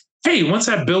that, hey, once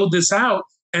I build this out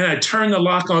and I turn the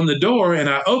lock on the door and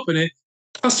I open it,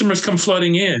 customers come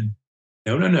flooding in.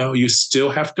 No. You still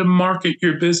have to market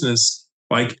your business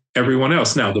like everyone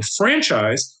else. Now, the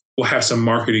franchise will have some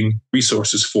marketing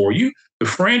resources for you. The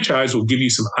franchise will give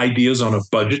you some ideas on a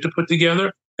budget to put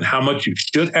together and how much you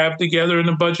should have together in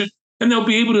a budget. And they'll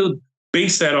be able to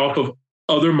base that off of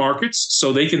other markets.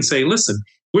 So they can say, listen,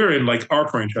 we're in like our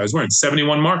franchise, we're in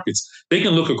 71 markets. They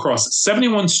can look across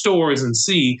 71 stores and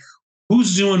see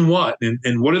who's doing what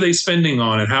and what are they spending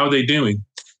on and how are they doing.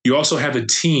 You also have a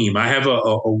team. I have a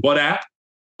WhatsApp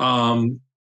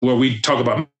where we talk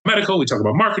about medical, we talk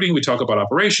about marketing, we talk about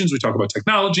operations, we talk about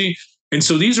technology. And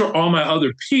so these are all my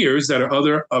other peers that are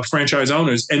other franchise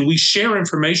owners. And we share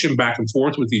information back and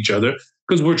forth with each other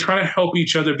because we're trying to help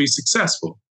each other be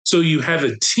successful. So you have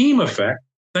a team effect.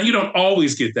 Now, you don't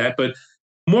always get that, but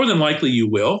more than likely you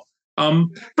will.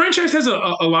 Franchise has a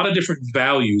lot of different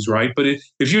values, right? But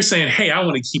if you're saying, hey, I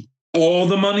want to keep all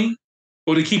the money,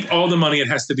 well, to keep all the money, it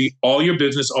has to be all your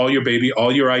business, all your baby,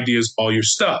 all your ideas, all your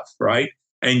stuff, right?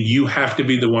 And you have to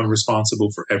be the one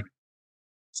responsible for everything.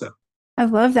 So I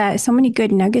love that. So many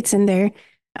good nuggets in there.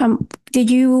 Did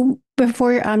you,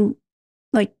 before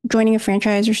like joining a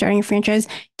franchise or starting a franchise,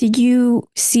 did you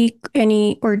seek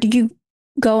any, or did you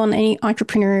go on any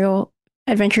entrepreneurial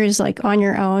adventures like on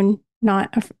your own,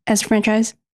 not as a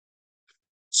franchise?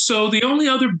 So the only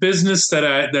other business that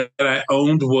I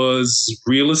owned was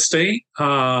real estate.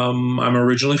 I'm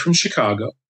originally from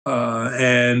Chicago.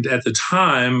 And at the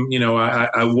time,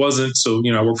 I wasn't. So,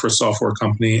 I work for a software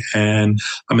company and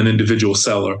I'm an individual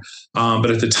seller.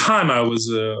 But at the time, I was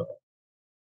a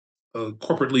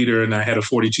corporate leader and I had a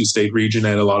 42 state region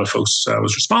and a lot of folks I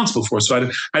was responsible for. So I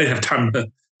didn't have time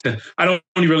I don't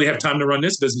really have time to run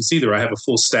this business either. I have a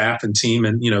full staff and team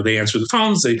and, they answer the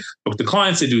phones, they book the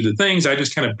clients, they do the things. I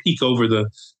just kind of peek over the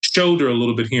shoulder a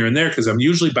little bit here and there because I'm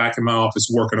usually back in my office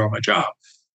working on my job.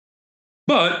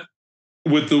 But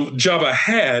with the job I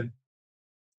had,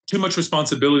 too much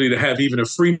responsibility to have even a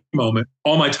free moment.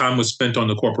 All my time was spent on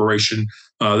the corporation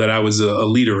that I was a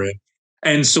leader in.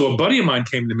 And so a buddy of mine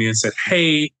came to me and said,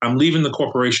 hey, I'm leaving the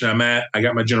corporation I'm at. I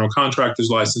got my general contractor's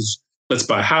license. Let's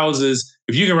buy houses.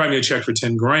 If you can write me a check for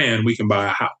 10 grand, we can buy a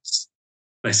house.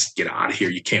 And I said, get out of here.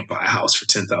 You can't buy a house for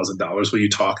 $10,000. What are you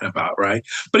talking about, right?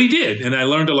 But he did. And I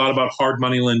learned a lot about hard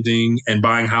money lending and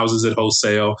buying houses at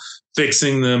wholesale,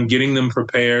 fixing them, getting them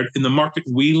prepared. In the market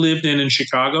we lived in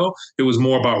Chicago, it was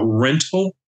more about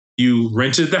rental. You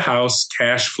rented the house,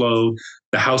 cash flowed,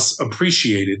 the house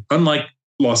appreciated. Unlike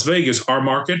Las Vegas, our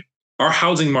market our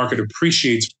housing market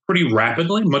appreciates pretty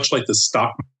rapidly, much like the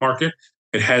stock market.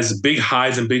 It has big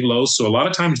highs and big lows. So a lot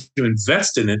of times you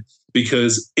invest in it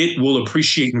because it will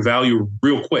appreciate in value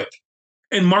real quick.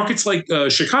 And markets like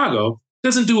Chicago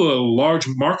doesn't do a large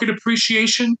market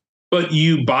appreciation, but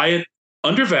you buy it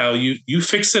undervalued, you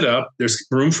fix it up, there's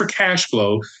room for cash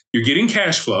flow, you're getting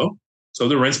cash flow, so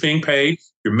the rent's being paid,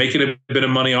 you're making a bit of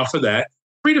money off of that.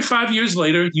 3 to 5 years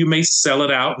later, you may sell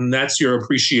it out, and that's your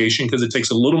appreciation because it takes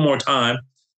a little more time.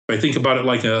 If I think about it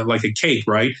like a cake,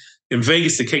 right? In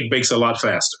Vegas, the cake bakes a lot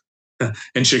faster.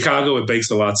 In Chicago, it bakes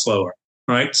a lot slower,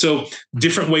 right? So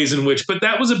different ways in which, but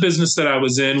that was a business that I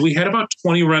was in. We had about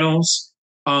 20 rentals.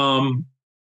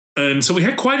 And so we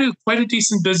had quite a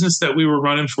decent business that we were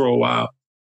running for a while.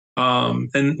 And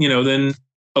then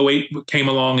 '08 came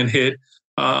along and hit.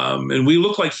 And we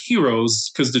looked like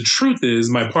heroes because the truth is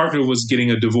my partner was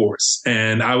getting a divorce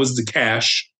and I was the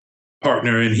cash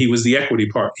partner and he was the equity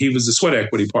part. He was the sweat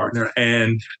equity partner.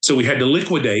 And so we had to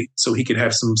liquidate so he could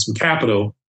have some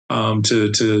capital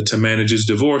to manage his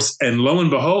divorce. And lo and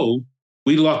behold,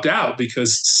 we lucked out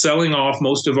because selling off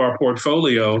most of our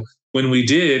portfolio, when we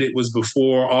did, it was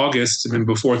before August and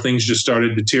before things just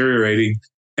started deteriorating.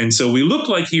 And so we looked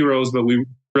like heroes, but we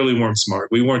really weren't smart.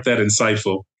 We weren't that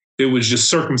insightful. It was just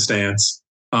circumstance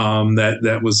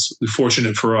that was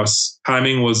fortunate for us.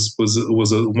 Timing was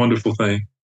a wonderful thing.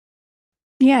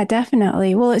 Yeah,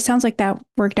 definitely. Well, it sounds like that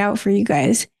worked out for you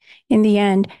guys in the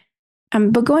end.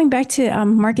 But going back to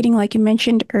marketing, like you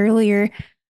mentioned earlier,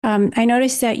 I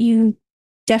noticed that you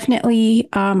definitely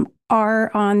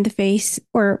are on the face,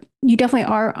 or you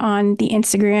definitely are on the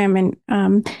Instagram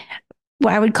and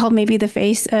what I would call maybe the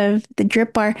face of the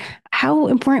Drip Bar. How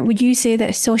important would you say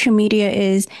that social media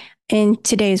is in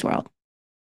today's world?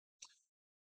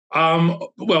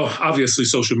 Well, obviously,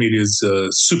 social media is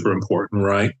super important,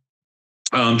 right?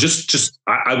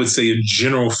 I would say in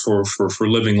general for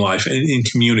living life and in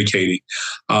communicating,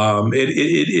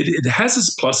 it has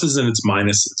its pluses and its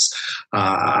minuses.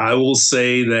 I will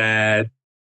say that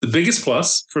the biggest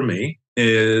plus for me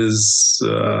is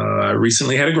I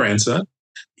recently had a grandson.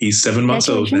 He's 7 months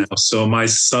old now. So my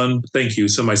son, thank you.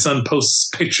 So my son posts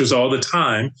pictures all the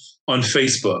time on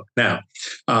Facebook. Now,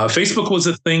 Facebook was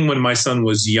a thing when my son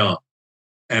was young.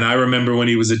 And I remember when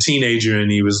he was a teenager and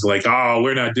he was like, oh,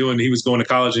 he was going to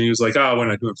college and he was like, oh, we're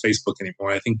not doing Facebook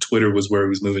anymore. I think Twitter was where he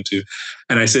was moving to.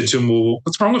 And I said to him, well,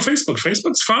 what's wrong with Facebook?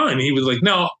 Facebook's fine. And he was like,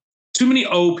 no, too many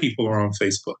old people are on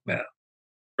Facebook now,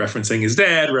 referencing his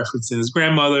dad, referencing his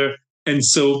grandmother, and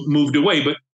so moved away.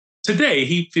 But today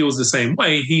he feels the same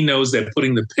way. He knows that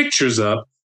putting the pictures up,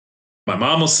 my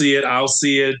mom will see it, I'll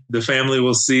see it, the family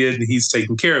will see it, and he's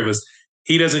taking care of us.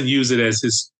 He doesn't use it as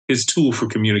his tool for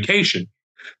communication.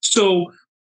 So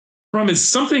from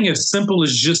something as simple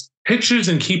as just pictures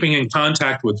and keeping in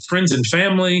contact with friends and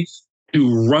family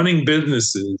to running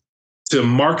businesses to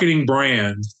marketing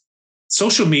brands,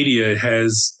 social media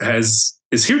is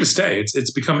here to stay.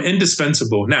 It's become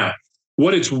indispensable. Now,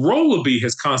 what its role will be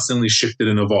has constantly shifted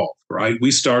and evolved, right?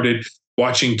 We started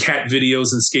watching cat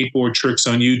videos and skateboard tricks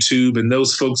on YouTube, and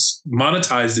those folks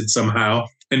monetized it somehow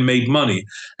and made money.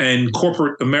 And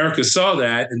corporate America saw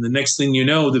that. And the next thing you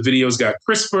know, the videos got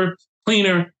crisper,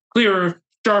 cleaner, clearer,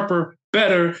 sharper,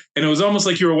 better. And it was almost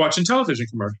like you were watching television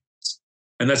commercials.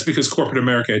 And that's because corporate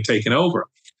America had taken over.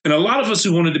 And a lot of us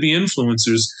who wanted to be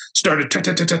influencers started,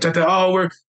 oh, we're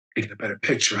taking a better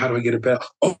picture. How do I get it better?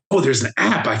 Oh, there's an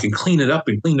app. I can clean it up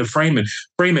and clean the frame it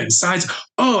and size.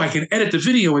 Oh, I can edit the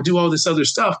video and do all this other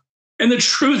stuff. And the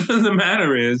truth of the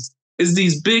matter is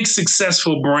these big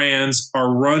successful brands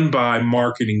are run by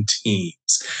marketing teams.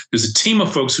 There's a team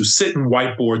of folks who sit and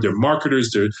whiteboard. They're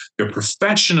marketers. They're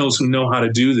professionals who know how to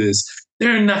do this.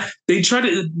 They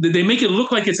make it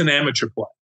look like it's an amateur play.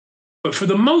 But for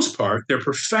the most part, they're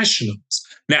professionals.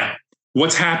 Now,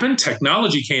 what's happened?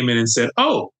 Technology came in and said,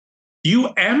 oh, you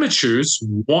amateurs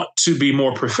want to be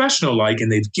more professional-like,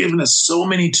 and they've given us so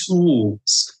many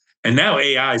tools. And now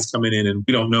AI is coming in, and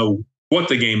we don't know what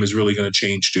the game is really going to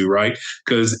change to, right?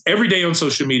 Because every day on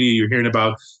social media, you're hearing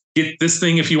about get this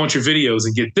thing if you want your videos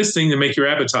and get this thing to make your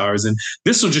avatars. And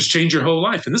this will just change your whole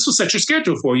life. And this will set your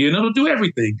schedule for you and it'll do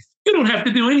everything. You don't have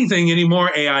to do anything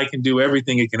anymore. AI can do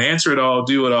everything. It can answer it all,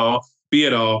 do it all, be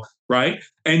it all, right?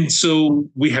 And so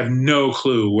we have no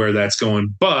clue where that's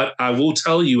going. But I will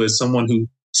tell you, as someone who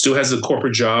still has a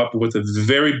corporate job with a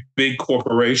very big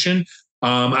corporation,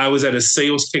 I was at a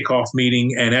sales kickoff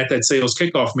meeting, and at that sales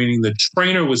kickoff meeting, the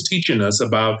trainer was teaching us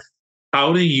about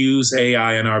how to use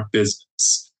AI in our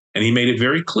business. And he made it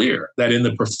very clear that in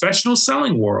the professional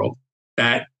selling world,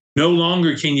 that no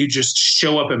longer can you just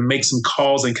show up and make some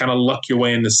calls and kind of luck your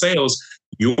way into sales.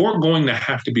 you're going to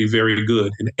have to be very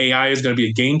good. And AI is going to be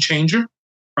a game changer,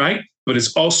 right? But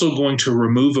it's also going to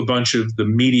remove a bunch of the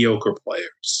mediocre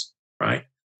players, right?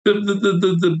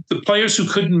 The players who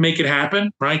couldn't make it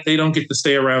happen, right? They don't get to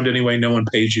stay around anyway. No one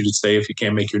pays you to stay if you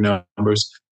can't make your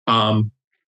numbers.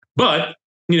 But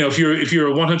if you're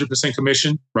a 100%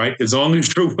 commission, right? As long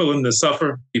as you're willing to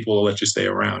suffer, people will let you stay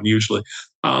around usually.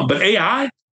 But AI,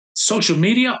 social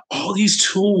media, all these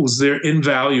tools, they're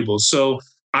invaluable. So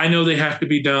I know they have to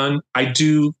be done. I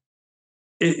do,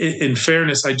 in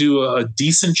fairness, I do a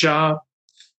decent job.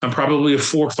 I'm probably a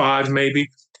 4 or 5, maybe.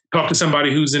 Talk to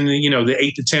somebody who's in the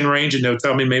 8 to 10 range, and they'll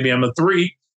tell me maybe I'm a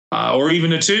 3 or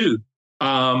even a 2.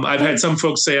 I've had some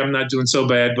folks say I'm not doing so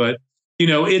bad, but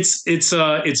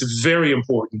it's very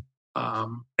important.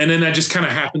 And then I just kind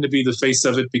of happened to be the face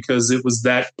of it because it was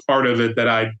that part of it that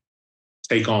I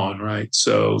take on, right?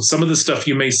 So some of the stuff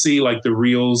you may see, like the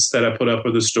reels that I put up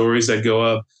or the stories that go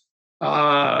up,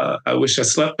 I wish I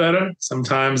slept better.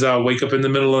 Sometimes I'll wake up in the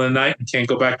middle of the night and can't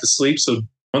go back to sleep. So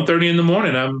 1:30 in the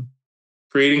morning, I'm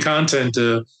creating content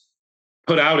to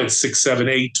put out at 6, 7,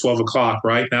 8, 12 o'clock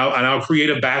right now. And I'll create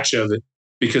a batch of it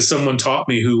because someone taught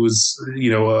me, who was,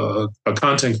 a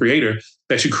content creator,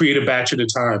 that you create a batch at a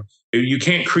time. You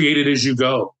can't create it as you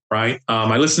go, right?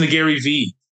 I listen to Gary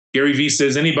Vee. Gary Vee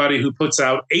says anybody who puts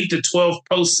out 8 to 12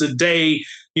 posts a day,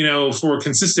 for a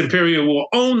consistent period will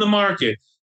own the market.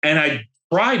 And I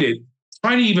tried it,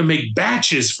 trying to even make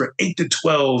batches for 8 to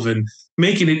 12 and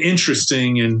making it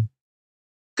interesting, and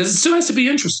because it still has to be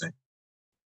interesting.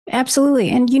 Absolutely.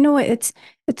 And you know what? It's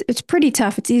pretty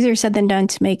tough. It's easier said than done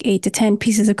to make 8 to 10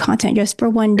 pieces of content just for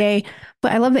one day.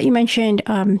 But I love that you mentioned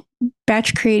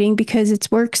batch creating, because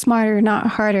it's work smarter, not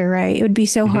harder, right? It would be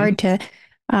so hard to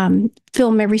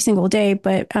film every single day,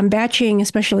 but batching,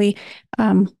 especially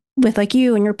with like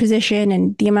you and your position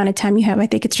and the amount of time you have, I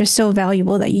think it's just so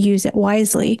valuable that you use it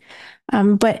wisely.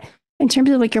 But in terms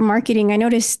of like your marketing, I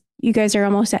noticed you guys are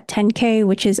almost at 10K,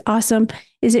 which is awesome.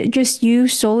 Is it just you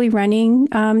solely running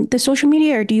the social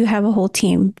media, or do you have a whole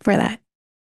team for that?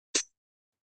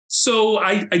 So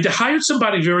I hired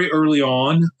somebody very early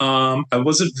on. I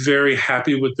wasn't very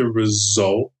happy with the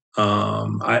result.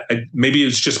 Maybe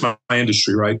it's just my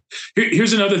industry, right?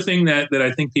 Here's another thing that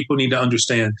I think people need to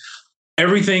understand.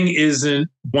 Everything isn't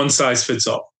one size fits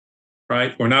all,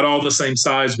 right? We're not all the same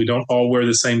size. We don't all wear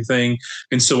the same thing.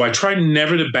 And so I try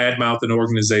never to badmouth an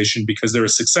organization because they're a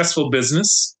successful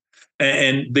business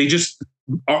and they just,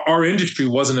 our industry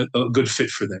wasn't a good fit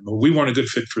for them, or we weren't a good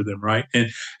fit for them, right? And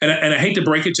I hate to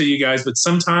break it to you guys, but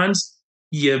sometimes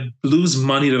you lose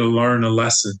money to learn a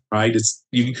lesson, right? It's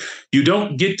you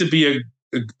don't get to be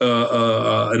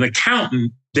an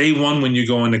accountant day one when you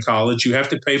go into college. You have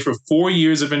to pay for 4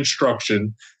 years of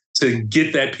instruction to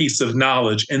get that piece of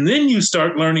knowledge, and then you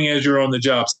start learning as you're on the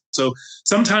job. So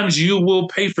sometimes you will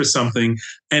pay for something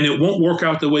and it won't work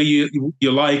out the way you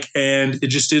like, and it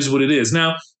just is what it is.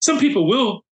 Now, some people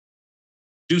will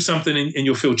do something and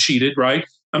you'll feel cheated, right?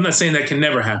 I'm not saying that can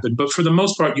never happen, but for the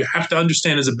most part, you have to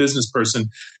understand as a business person,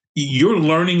 you're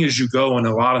learning as you go on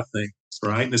a lot of things,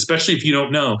 right? And especially if you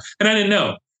don't know. And I didn't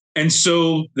know. And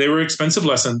so they were expensive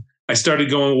lessons. I started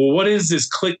going, well, what is this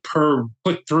click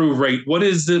through rate? What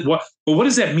is it? What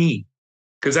does that mean?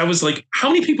 Because I was like, how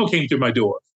many people came through my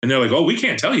door? And they're like, oh, we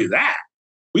can't tell you that.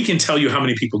 We can tell you how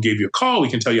many people gave you a call. We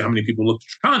can tell you how many people looked at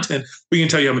your content. We can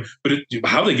tell you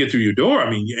how they get through your door. I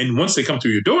mean, and once they come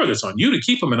through your door, that's on you to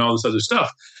keep them and all this other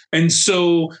stuff. And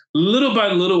so little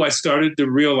by little, I started to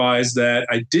realize that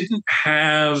I didn't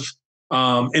have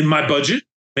in my budget,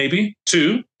 maybe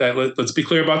too, that let's be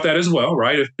clear about that as well,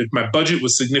 right? If my budget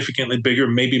was significantly bigger,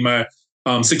 maybe my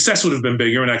success would have been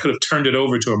bigger and I could have turned it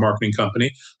over to a marketing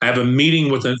company. I have a meeting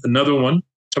with another one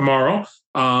tomorrow.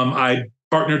 I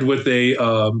partnered with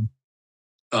an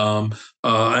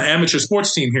amateur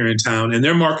sports team here in town, and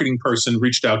their marketing person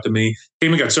reached out to me,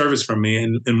 came and got service from me,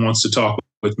 and wants to talk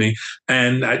with me.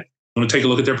 And I want to take a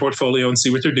look at their portfolio and see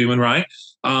what they're doing, right?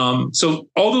 So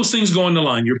all those things go in the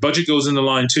line. Your budget goes in the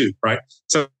line too, right?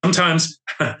 So sometimes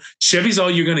Chevy's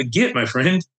all you're going to get, my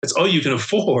friend. That's all you can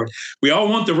afford. We all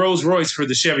want the Rolls Royce for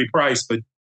the Chevy price, but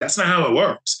that's not how it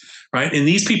works, right? And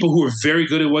these people who are very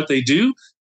good at what they do,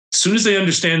 as soon as they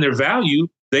understand their value,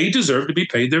 they deserve to be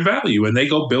paid their value, and they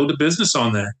go build a business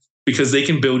on that because they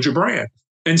can build your brand.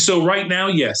 And so right now,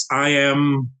 yes, I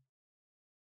am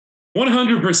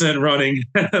 100% running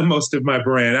most of my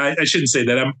brand. I shouldn't say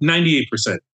that. I'm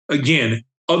 98%. Again,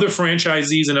 other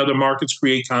franchisees and other markets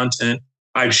create content.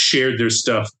 I've shared their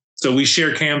stuff. So we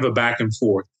share Canva back and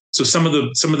forth. So some of the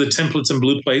templates and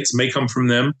blue plates may come from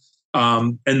them.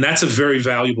 And that's a very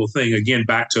valuable thing. Again,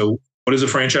 back to what does a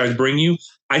franchise bring you?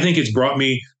 I think it's brought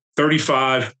me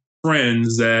 35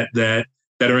 friends that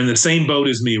are in the same boat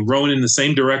as me, rowing in the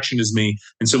same direction as me.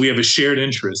 And so we have a shared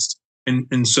interest.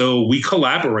 And so we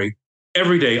collaborate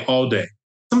every day, all day.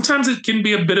 Sometimes it can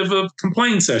be a bit of a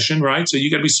complaint session, right? So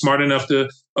you got to be smart enough to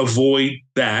avoid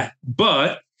that.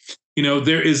 But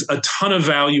there is a ton of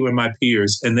value in my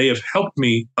peers, and they have helped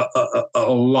me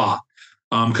a lot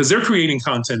because they're creating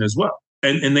content as well.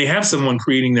 And they have someone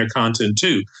creating their content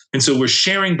too. And so we're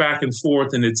sharing back and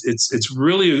forth, and it's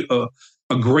really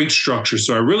a great structure.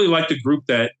 So I really like the group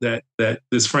that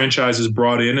this franchise has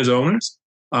brought in as owners.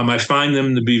 I find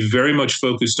them to be very much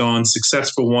focused on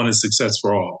success for one and success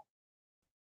for all.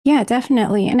 Yeah,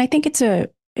 definitely. And I think it's a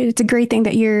great thing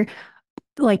that you're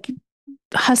like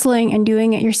hustling and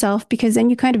doing it yourself, because then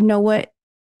you kind of know what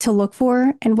to look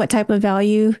for and what type of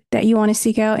value that you want to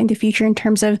seek out in the future in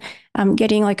terms of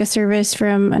getting like a service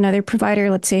from another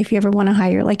provider. Let's say if you ever want to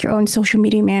hire like your own social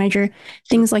media manager,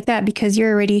 things like that, because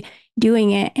you're already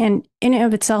doing it. And in and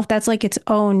of itself, that's like its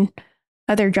own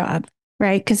other job,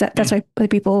 right? Because that's why other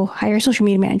people hire social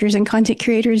media managers and content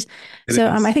creators. So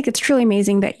I think it's truly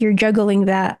amazing that you're juggling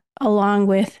that along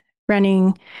with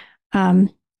running the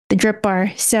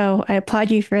DRIPBar. So I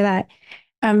applaud you for that.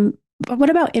 But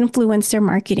what about influencer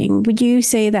marketing? Would you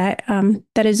say that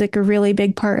that is like a really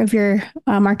big part of your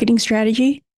marketing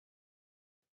strategy?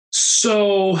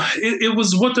 So it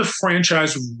was what the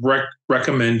franchise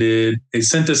recommended. They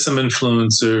sent us some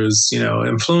influencers.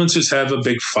 Influencers have a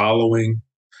big following,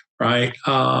 right?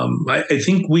 I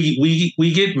think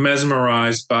we get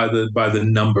mesmerized by the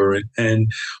number,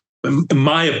 and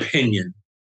my opinion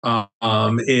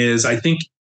is I think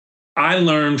I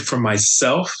learned from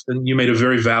myself, and you made a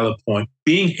very valid point.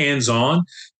 Being hands-on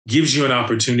gives you an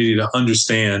opportunity to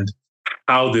understand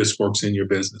how this works in your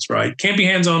business, right? Can't be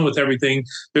hands-on with everything.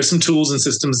 There's some tools and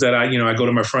systems that I go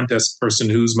to my front desk person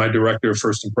who's my director of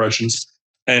first impressions,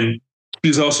 and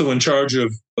she's also in charge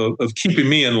of keeping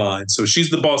me in line. So she's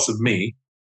the boss of me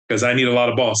because I need a lot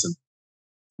of bossing.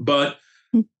 But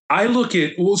I look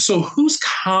at, well, so who's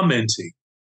commenting?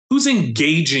 Who's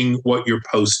engaging what you're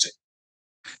posting?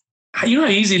 You know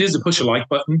how easy it is to push a like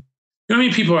button? You know how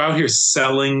many people are out here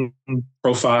selling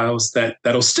profiles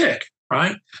that'll stick,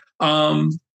 right?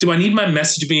 Do I need my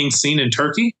message being seen in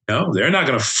Turkey? No, they're not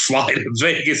going to fly to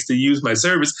Vegas to use my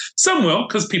service. Some will,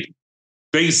 because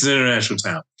Vegas is an international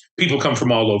town. People come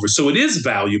from all over. So it is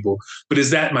valuable, but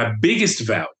is that my biggest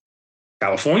value?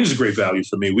 California is a great value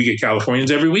for me. We get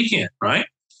Californians every weekend, right?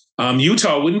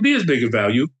 Utah wouldn't be as big a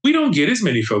value. We don't get as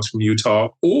many folks from Utah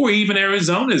or even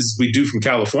Arizona as we do from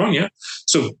California.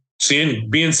 So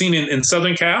being seen in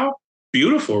Southern Cal,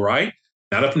 beautiful, right?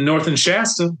 Not up north in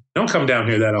Shasta. Don't come down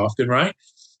here that often, right?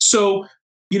 So,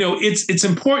 it's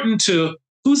important to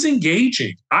who's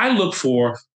engaging. I look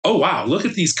for, oh, wow, look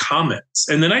at these comments.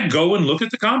 And then I go and look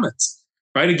at the comments.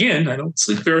 Right. Again, I don't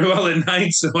sleep very well at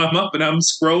night. So I'm up and I'm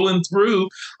scrolling through.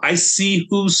 I see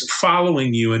who's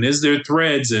following you and is there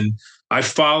threads, and I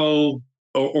follow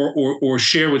or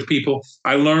share with people.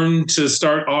 I learned to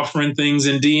start offering things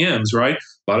in DMs, right?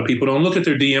 A lot of people don't look at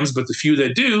their DMs, but the few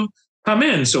that do come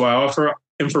in. So I offer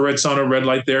infrared sauna, red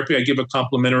light therapy. I give a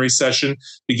complimentary session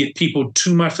to get people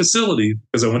to my facility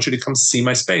because I want you to come see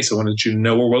my space. I want you to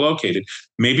know where we're located.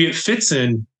 Maybe it fits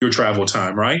in your travel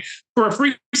time, right? For a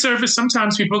free service,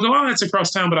 sometimes people go, oh, it's across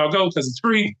town, but I'll go because it's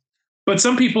free. But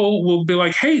some people will be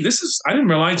like, hey, I didn't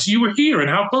realize you were here and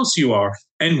how close you are.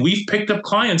 And we've picked up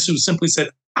clients who simply said,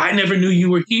 I never knew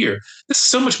you were here. This is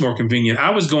so much more convenient.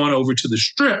 I was going over to the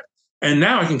strip and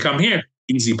now I can come here.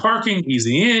 Easy parking,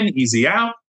 easy in, easy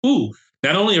out. Ooh,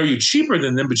 not only are you cheaper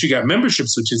than them, but you got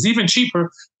memberships, which is even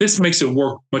cheaper. This makes it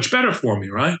work much better for me,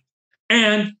 right?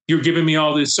 And you're giving me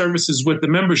all these services with the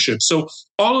membership. So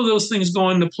all of those things go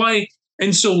into play.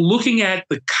 And so looking at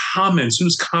the comments,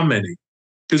 who's commenting,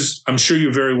 because I'm sure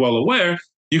you're very well aware,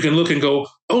 you can look and go,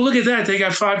 oh, look at that. They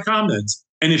got 5 comments.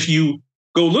 And if you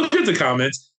go look at the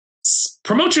comments,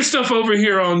 promote your stuff over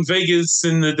here on Vegas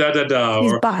and the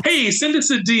or bots. Hey, send us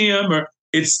a DM, or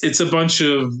it's a bunch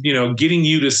of, getting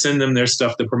you to send them their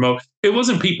stuff to promote. It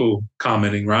wasn't people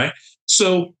commenting, right?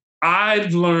 So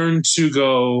I've learned to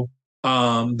go,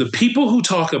 the people who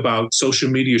talk about social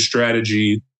media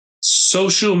strategy,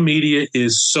 social media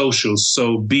is social,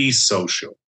 so be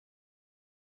social.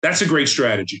 That's a great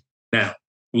strategy. Now,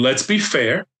 let's be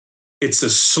fair. It's a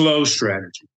slow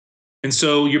strategy. And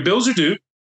so your bills are due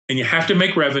and you have to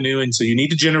make revenue. And so you need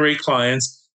to generate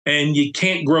clients and you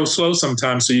can't grow slow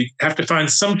sometimes. So you have to find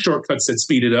some shortcuts that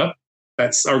speed it up.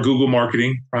 That's our Google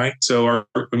marketing, right? So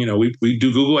we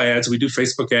do Google ads, we do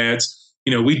Facebook ads,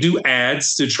 we do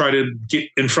ads to try to get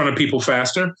in front of people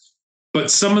faster. But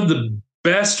some of the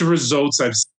best results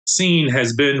I've seen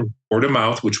has been word of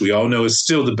mouth, which we all know is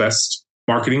still the best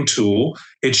marketing tool.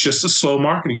 It's just a slow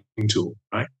marketing tool,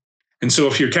 right? And so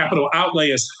if your capital outlay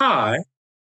is high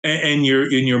and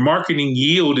your marketing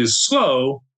yield is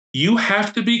slow, you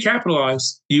have to be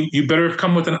capitalized. You better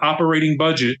come with an operating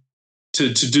budget to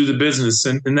do the business.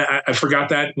 And I forgot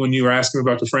that when you were asking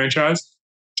about the franchise.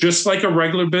 Just like a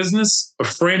regular business, a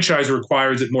franchise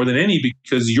requires it more than any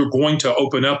because you're going to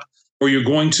open up or you're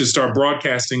going to start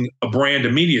broadcasting a brand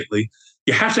immediately.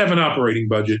 You have to have an operating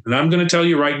budget. And I'm going to tell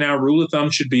you right now, rule of thumb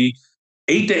should be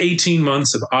 8 to 18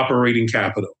 months of operating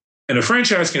capital. And a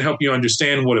franchise can help you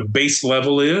understand what a base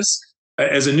level is.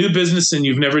 As a new business and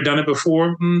you've never done it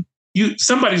before,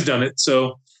 somebody's done it.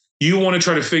 So you want to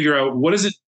try to figure out what does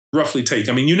it roughly take?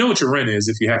 I mean, you know what your rent is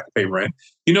if you have to pay rent.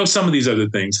 You know some of these other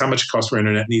things, how much it costs for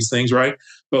internet and these things, right?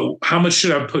 But how much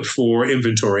should I put for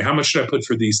inventory? How much should I put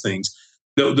for these things?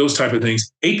 Those type of things.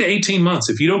 8 to 18 months.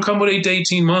 If you don't come with 8 to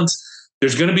 18 months,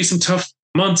 there's going to be some tough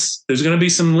months. There's going to be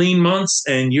some lean months,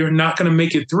 and you're not going to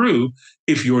make it through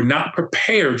if you're not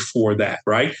prepared for that,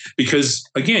 right? Because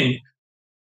again,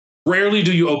 rarely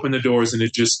do you open the doors and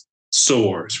it just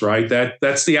soars, right?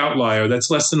 That's the outlier.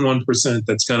 That's less than 1%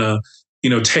 that's going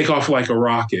to take off like a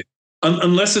rocket,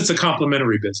 unless it's a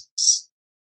complementary business.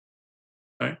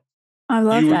 Right? I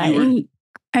love that.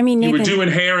 I mean, Nathan, you were doing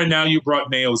hair and now you brought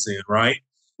nails in, right?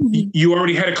 Mm-hmm. You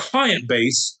already had a client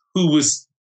base who was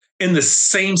in the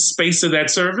same space of that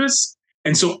service.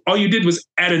 And so all you did was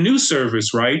add a new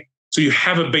service, right? So you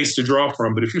have a base to draw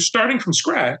from. But if you're starting from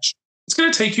scratch, it's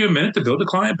going to take you a minute to build a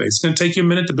client base. It's going to take you a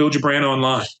minute to build your brand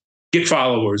online, get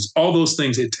followers, all those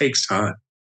things. It takes time.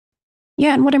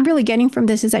 Yeah. And what I'm really getting from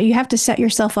this is that you have to set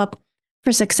yourself up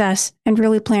for success and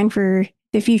really plan for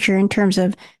the future in terms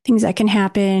of things that can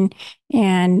happen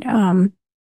and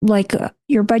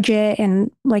your budget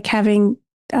and like having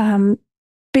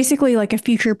basically like a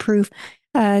future-proof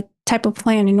type of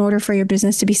plan in order for your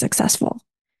business to be successful.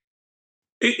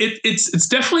 It's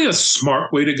definitely a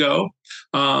smart way to go.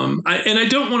 I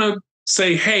don't want to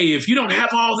say, hey, if you don't have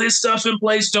all this stuff in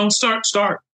place, don't start.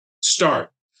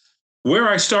 Start. Where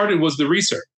I started was the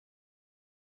research.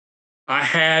 I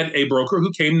had a broker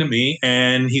who came to me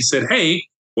and he said, hey,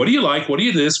 what do you like? What do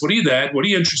you this? What do you that? What are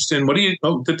you interested in? What do you,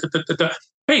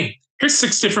 Hey, here's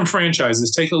 6 different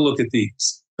franchises. Take a look at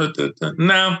these.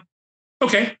 Now,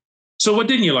 okay. So what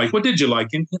didn't you like? What did you like?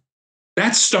 And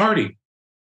that's starting.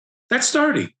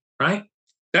 Right?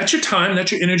 That's your time.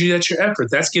 That's your energy. That's your effort.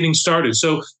 That's getting started.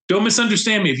 So don't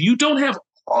misunderstand me. If you don't have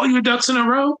all your ducks in a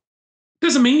row,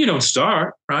 doesn't mean you don't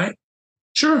start, right?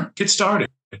 Sure, get started,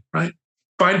 right?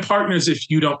 Find partners if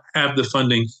you don't have the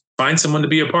funding. Find someone to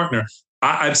be a partner.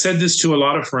 I've said this to a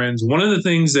lot of friends. One of the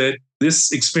things that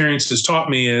this experience has taught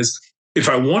me is if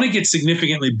I want to get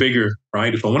significantly bigger,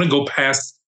 right? If I want to go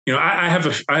past, I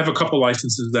have a couple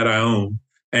licenses that I own,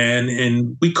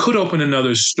 and we could open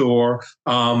another store.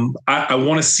 I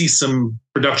want to see some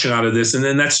production out of this, and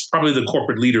then that's probably the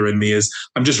corporate leader in me is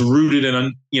I'm just rooted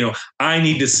in, I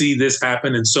need to see this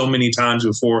happen, and so many times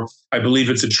before I believe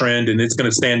it's a trend and it's going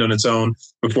to stand on its own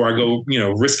before I go,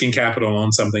 risking capital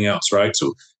on something else, right?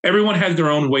 So everyone has their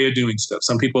own way of doing stuff.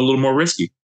 Some people are a little more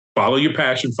risky. Follow your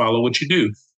passion, follow what you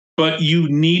do, but you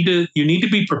need to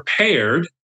be prepared.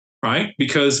 Right?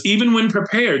 Because even when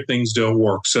prepared, things don't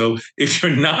work. So if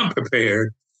you're not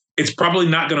prepared, it's probably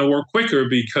not going to work quicker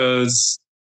because,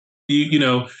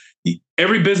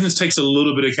 every business takes a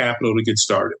little bit of capital to get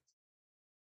started.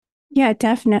 Yeah,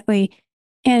 definitely.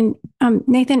 And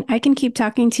Nathan, I can keep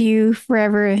talking to you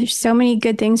forever. So many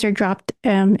good things are dropped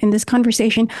in this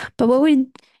conversation. But what would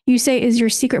you say is your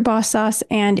secret boss sauce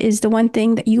and is the one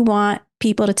thing that you want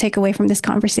people to take away from this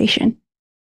conversation?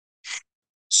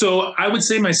 So I would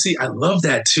say I love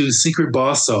that too, secret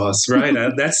boss sauce, right?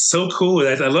 That's so cool.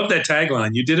 I love that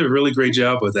tagline. You did a really great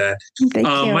job with that. Thank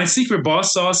you. My secret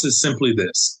boss sauce is simply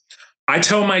this. I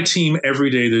tell my team every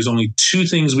day there's only 2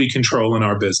 things we control in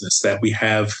our business that we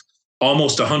have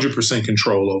almost 100%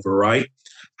 control over, right?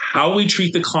 How we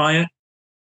treat the client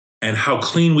and how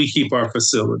clean we keep our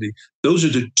facility. Those are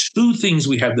the 2 things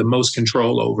we have the most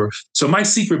control over. So my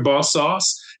secret boss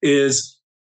sauce is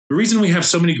the reason we have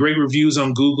so many great reviews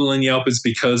on Google and Yelp is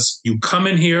because you come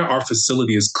in here, our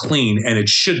facility is clean, and it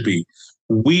should be.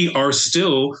 We are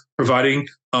still providing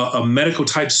a medical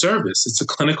type service. It's a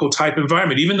clinical type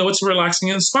environment. Even though it's relaxing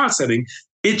in a spa setting,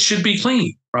 it should be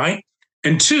clean, right?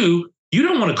 And 2, you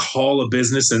don't want to call a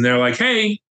business and they're like,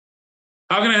 hey,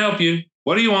 how can I help you?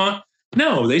 What do you want?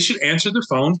 No, they should answer the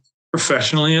phone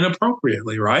professionally and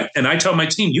appropriately, right? And I tell my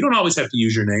team, you don't always have to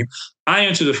use your name. I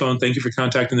answer the phone. Thank you for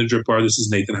contacting the DRIPBar. This is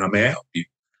Nathan. How may I help you?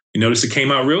 You notice it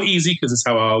came out real easy because it's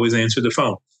how I always answer the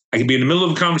phone. I could be in the middle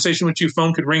of a conversation with you,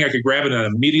 phone could ring, I could grab it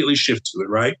and immediately shift to it,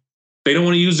 right? They don't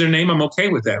want to use their name, I'm okay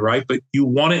with that, right? But you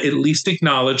want to at least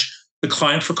acknowledge the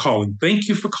client for calling. Thank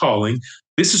you for calling.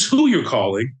 This is who you're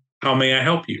calling. How may I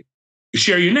help you? You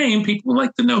share your name, people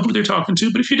like to know who they're talking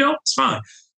to, but if you don't, it's fine.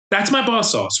 That's my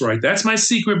boss sauce, right? That's my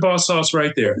secret boss sauce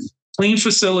right there. Clean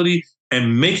facility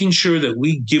and making sure that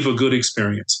we give a good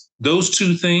experience. Those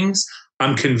two things,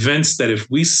 I'm convinced that if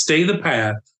we stay the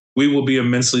path, we will be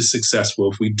immensely successful.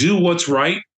 If we do what's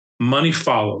right, money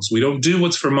follows. We don't do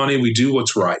what's for money, we do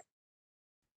what's right.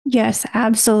 Yes,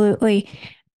 absolutely.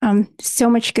 So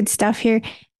much good stuff here.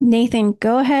 Nathan,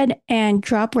 go ahead and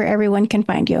drop where everyone can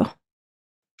find you.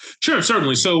 Sure,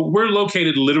 certainly. So we're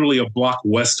located literally a block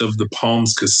west of the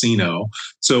Palms Casino.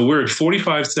 So we're at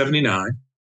 4579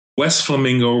 West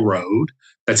Flamingo Road.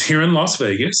 That's here in Las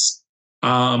Vegas.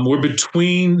 We're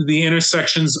between the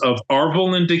intersections of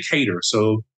Arville and Decatur.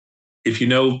 So if you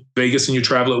know Vegas and you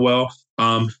travel it well,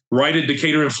 right at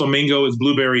Decatur and Flamingo is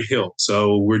Blueberry Hill.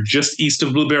 So we're just east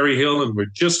of Blueberry Hill and we're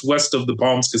just west of the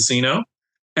Palms Casino.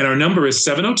 And our number is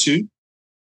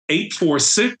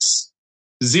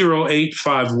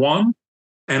 702-846-0851.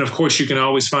 And of course, you can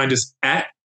always find us at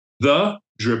the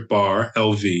DRIPBar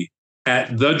LV.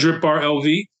 At the DRIPBar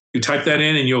LV. You type that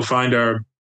in and you'll find our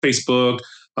Facebook,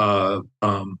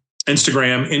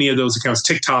 Instagram, any of those accounts,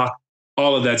 TikTok,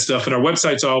 all of that stuff. And our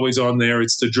website's always on there.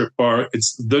 It's the DRIPBar.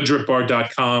 It's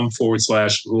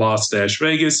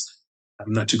thedripbar.com/Las-Vegas.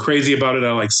 I'm not too crazy about it.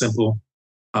 I like simple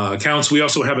accounts. We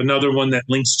also have another one that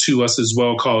links to us as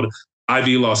well called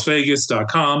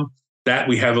ivlasvegas.com. That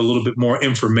we have a little bit more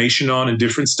information on and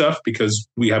different stuff because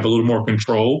we have a little more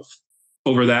control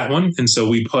over that one. And so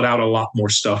we put out a lot more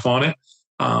stuff on it.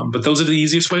 But those are the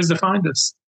easiest ways to find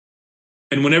us.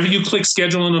 And whenever you click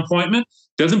schedule an appointment,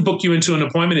 it doesn't book you into an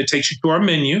appointment. It takes you to our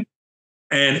menu.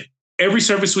 And every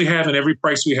service we have and every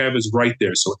price we have is right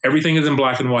there. So everything is in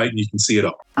black and white and you can see it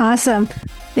all. Awesome.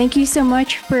 Thank you so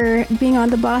much for being on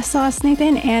the Boss Sauce,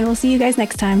 Nathan. And we'll see you guys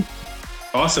next time.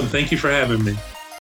 Awesome. Thank you for having me.